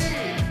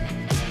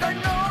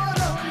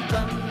கண்ணோரம்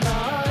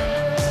தந்தாயே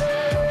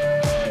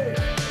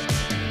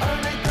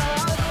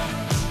அனைத்தாரும்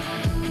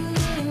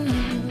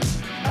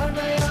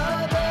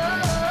அணையாத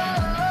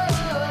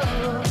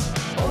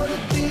ஒரு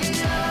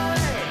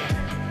தீயாய்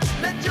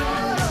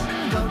நெஞ்சோரம்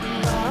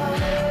வந்தாயே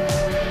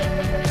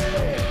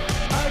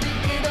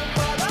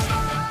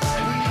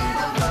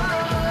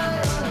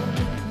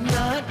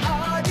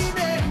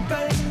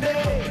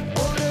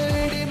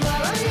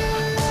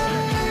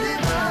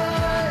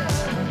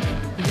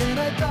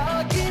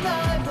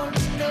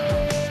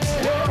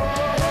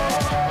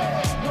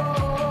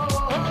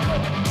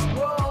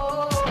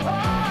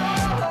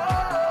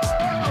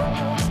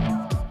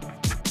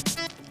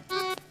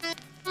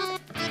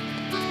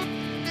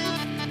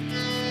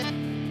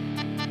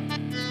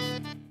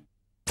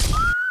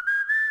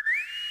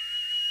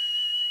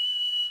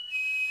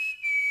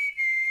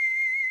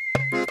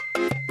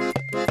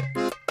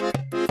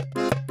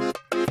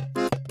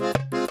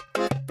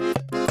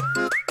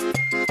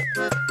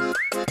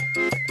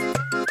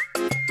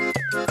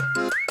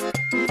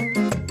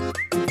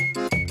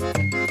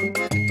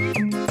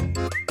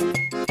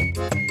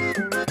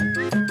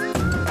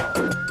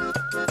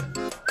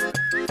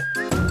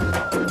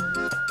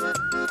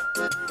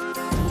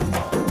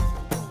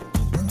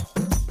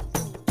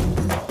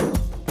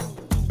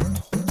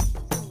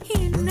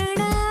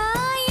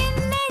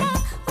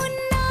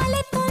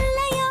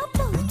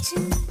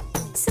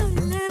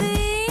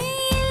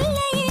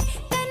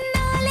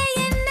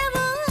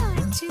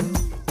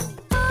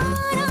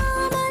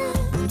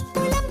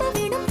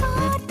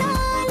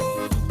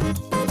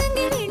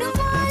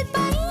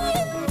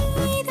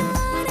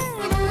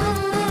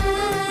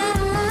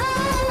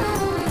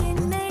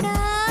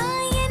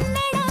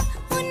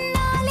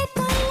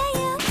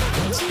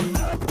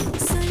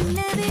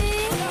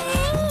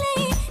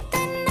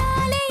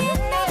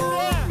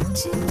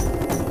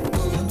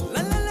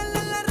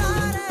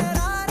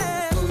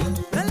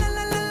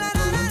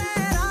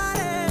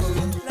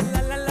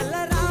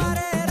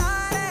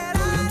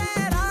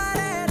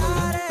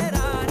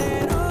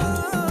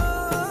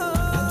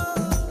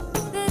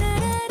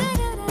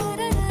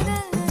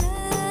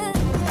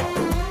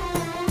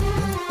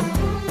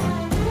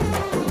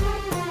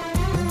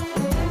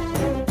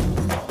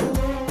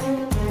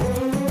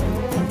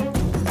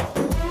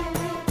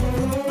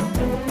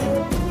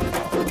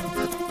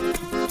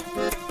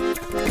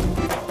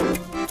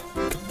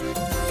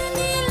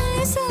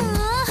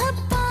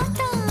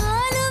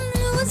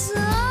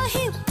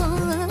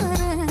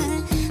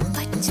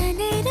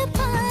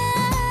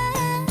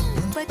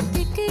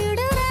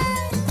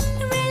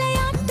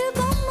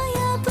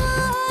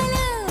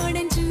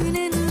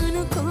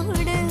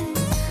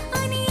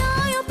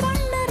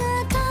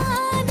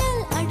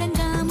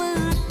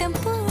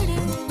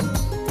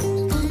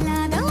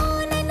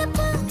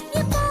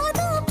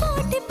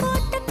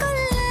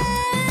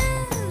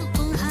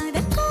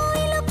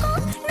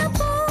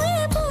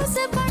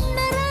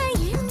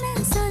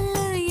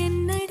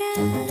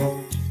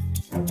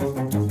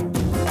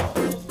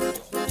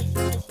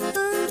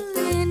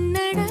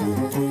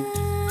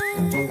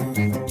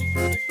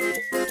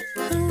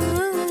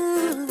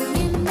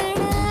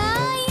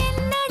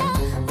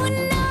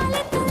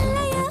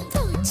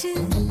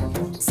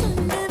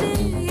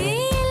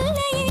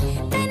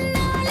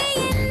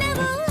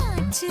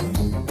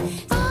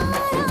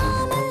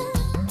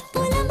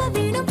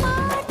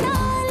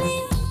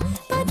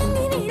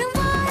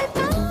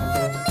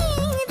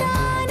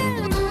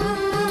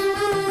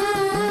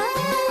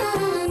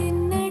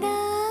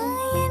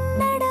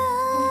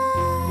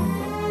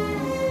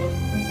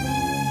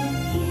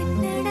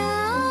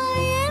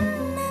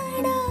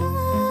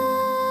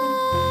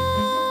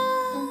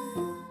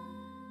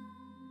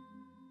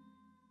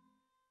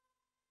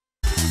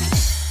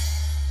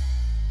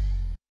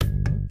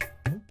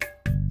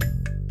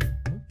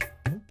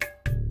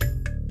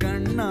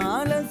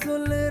கண்ணால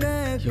சொல்லுற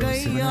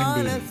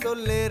கையால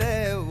சொல்லுற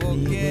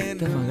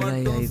ஓகேன்னு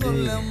மட்டும்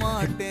சொல்ல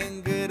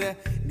மாட்டேங்கிற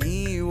நீ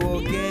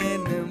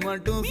ஓகேன்னு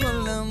மட்டும்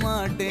சொல்ல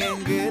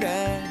மாட்டேங்கிற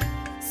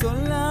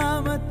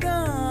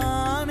சொல்லாமத்தான்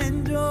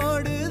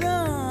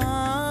நெஞ்சோடுதான்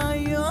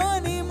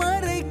யோனி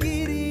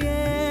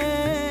மறைக்கிறியே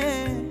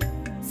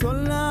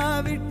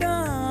சொல்லாவிட்டா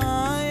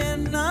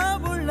என்ன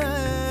புள்ள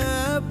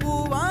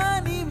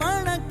பூவானி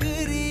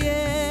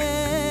மணக்கிறியே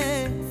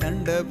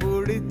சண்டை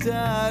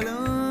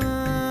பிடிச்சாலும்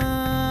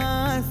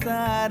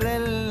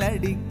சாரல்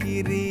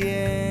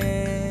அடிக்கிறியே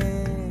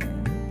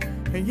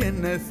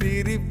என்ன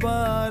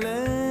சிரிப்பால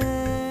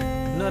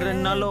இன்னும் 2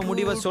 நாள்ல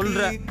முடிவை சொல்ற.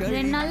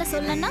 2 நாள்ல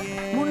சொல்லனா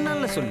 3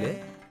 நாள்ல சொல்லு.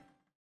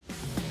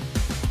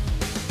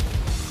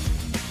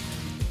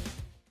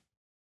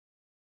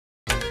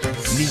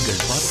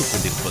 நீங்கள் பார்த்துக்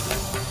கொண்டிருப்பது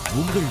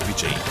உங்கள்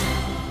விஜய்.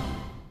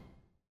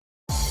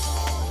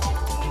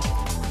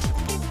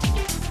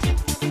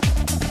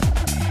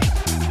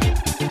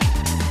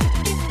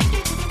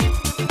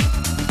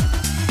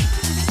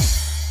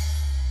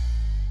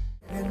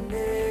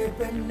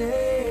 பெண்ணே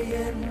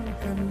என்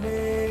கண்ணே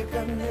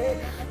கண்ணே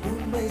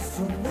உண்மை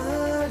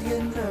சொன்னால்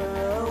என்ன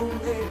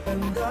உன்னை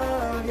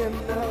தந்தால்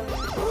என்ன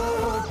ஓ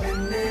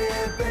பெண்ணே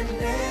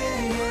பெண்ணே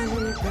என்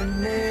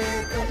கண்ணே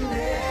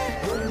கண்ணே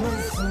உண்மை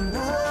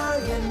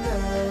சொன்னால் என்ன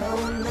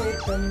உன்னை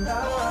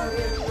தந்தால்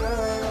என்ன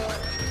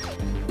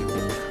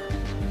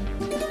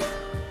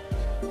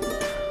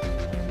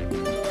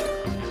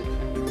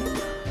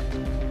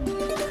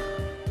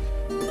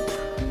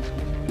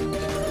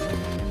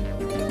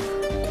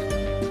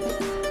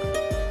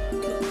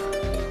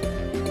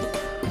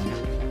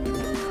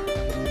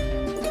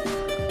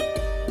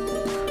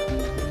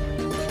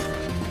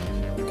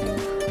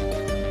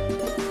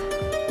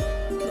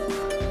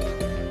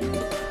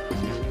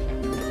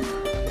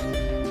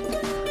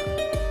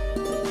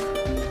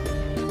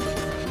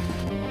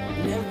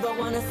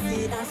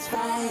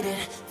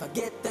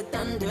Forget the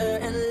thunder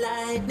and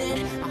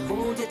lightning. I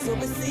hold you till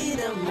we see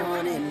the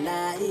morning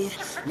light.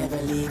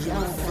 Never leave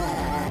your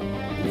side.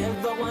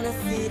 Never wanna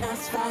see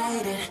us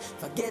fighting.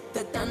 Forget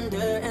the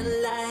thunder and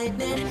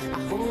lightning.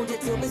 I hold you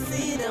till we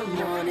see the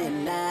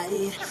morning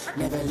light.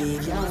 Never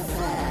leave your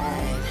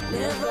side.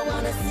 Never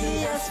wanna see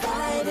us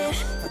fighting.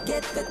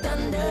 Forget the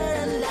thunder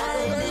and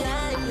lightning.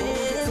 I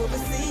hold you till we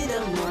see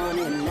the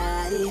morning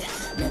light.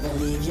 Never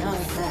leave your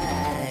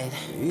side.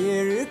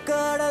 ஏழு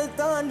கடல்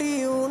தாண்டி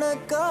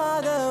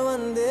உனக்காக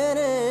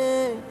வந்தேனே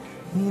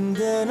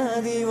இந்த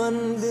நதி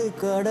வந்து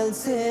கடல்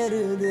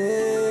சேருதே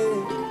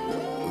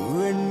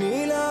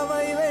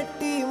வெண்ணிலாவை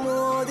வெட்டி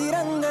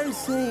மோதிரங்கள்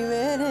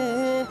செய்வேனே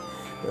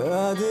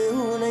அது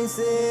உனை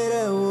சேர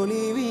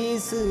ஒளி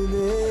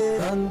வீசுதே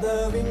அந்த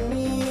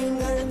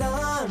விண்மீன்கள்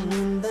தான்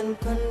உந்தன்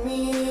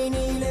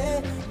கண்மீனிலே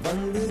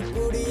வந்து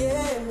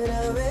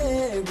குடியேறவே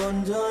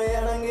கொஞ்சம்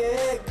இடம்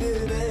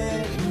கேக்குதே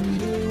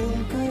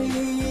உன்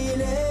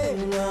கையிலே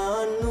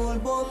நான்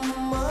நூல்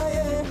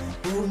பொம்மையே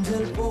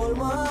ஊஞ்சல் போல்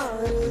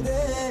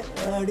மாறுதே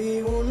அடி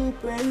உன்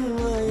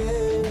பெண்மையே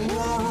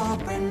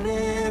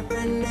பெண்ணே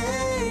பெண்ணே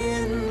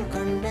என்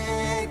கண்ணே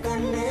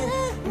கண்ணே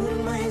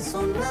உண்மை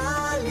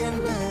சொன்னால்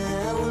என்ன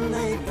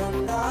உன்னை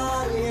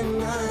தந்தால்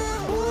என்ன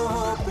ஓ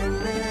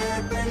பெண்ணே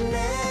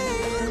பெண்ணே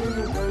என்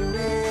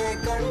கண்ணே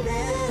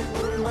கண்ணே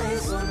உண்மை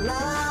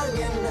சொன்னால்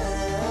என்ன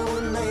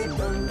உன்னை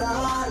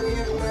தந்தால்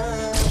என்ன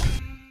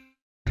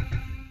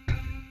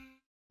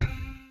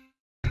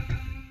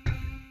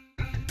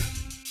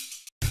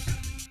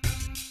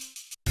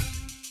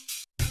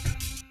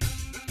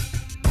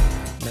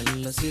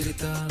மெல்ல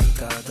சிரித்தால்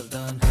காதல்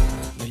தான்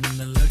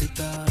மின்னல்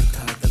அடித்தால்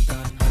காதல்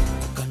தான்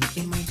கண்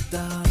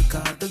இமைத்தால்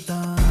காதல்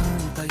தான்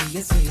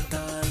கையை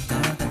சேர்த்தால்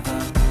காதல்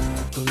தான்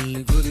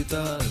துள்ளி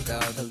குதித்தால்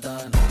காதல்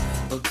தான்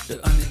தொட்டு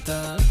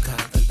அணைத்தால்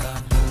காதல்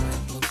தான்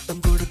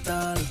முத்தம்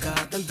கொடுத்தால்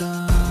காதல்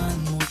தான்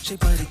மூச்சை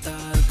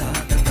பறித்தால்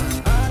காதல் தான்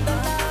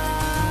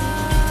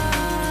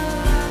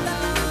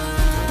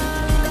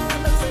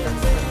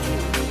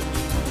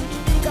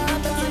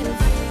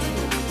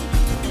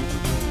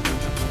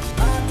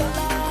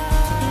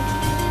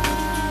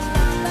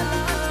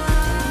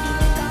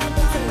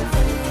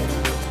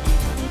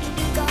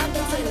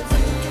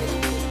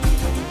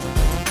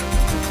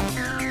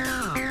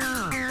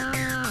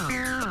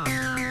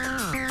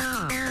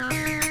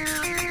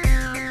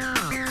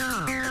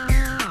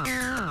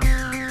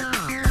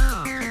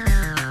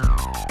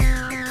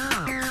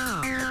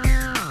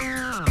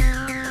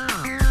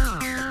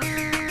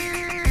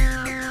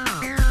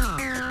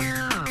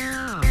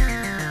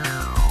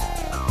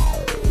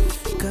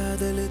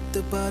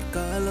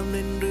காலம்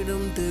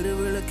நின்றிடும்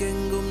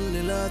திருவிளக்கெங்கும்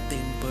நிலா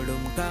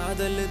தென்படும்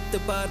காதலித்து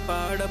பார்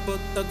பாட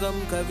புத்தகம்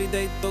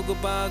கவிதை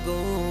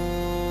தொகுப்பாகும்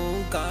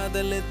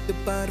காதலித்து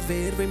பார்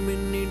வேர்வை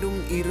மின்னிடும்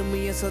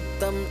இருமிய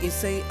சத்தம்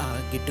இசை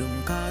ஆகிடும்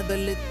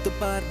காதலித்து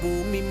பார்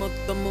பூமி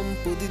மொத்தமும்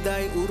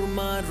புதிதாய்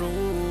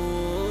உருமாறும்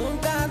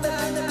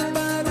காதலித்து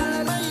பார்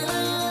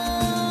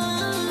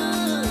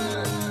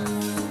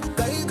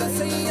கைகள்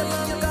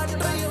செய்யலாம்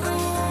காற்றையும்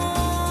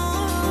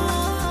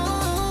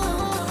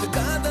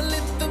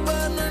காதலித்து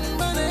பார்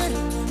நண்பனே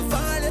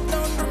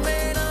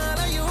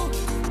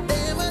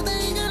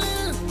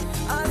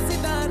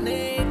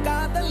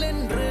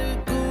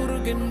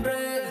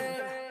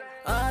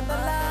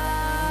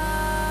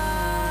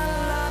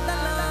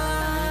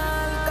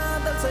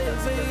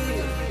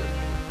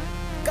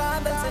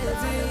காதல்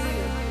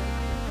செய்வீர்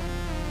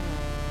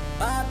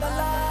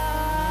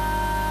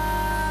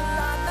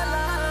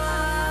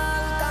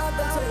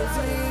காதல்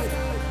செய்வீர்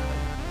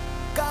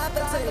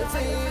காதல்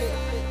செய்வீர்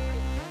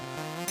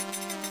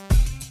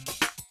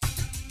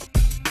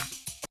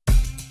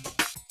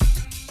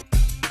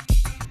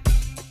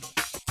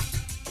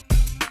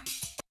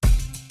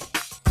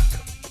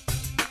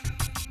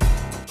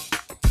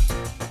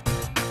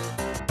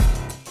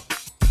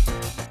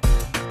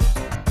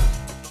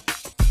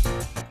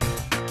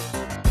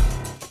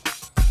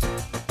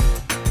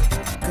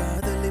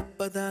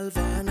காதலிப்பதால்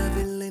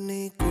வானவில்லை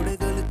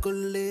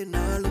குடைகளுக்குள்ளே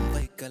நாளும்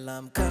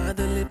வைக்கலாம்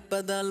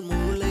காதலிப்பதால்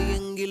மூளை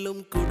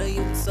எங்கிலும்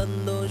குடையும்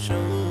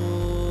சந்தோஷம்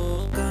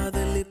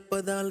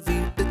காதலிப்பதால்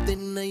வீட்டு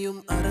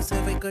திண்ணையும்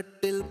அரசவை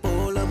கட்டில்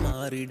போல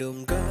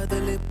மாறிடும்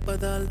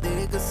காதலிப்பதால்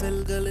தேக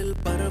செல்களில்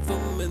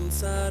பரவும்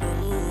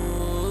மின்சாரம்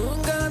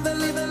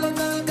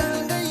காதலிப்பதால்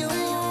கங்கையும்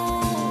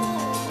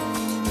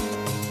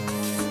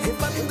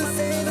வந்து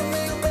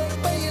சேருமே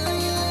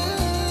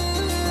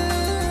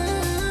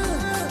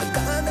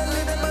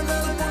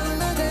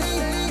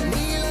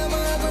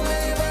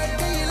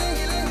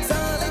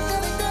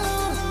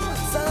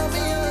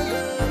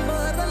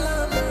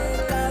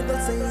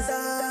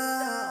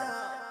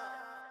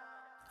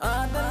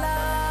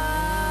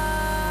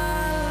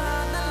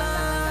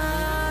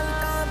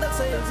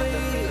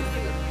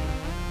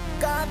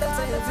காதல்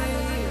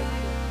செய்வீர்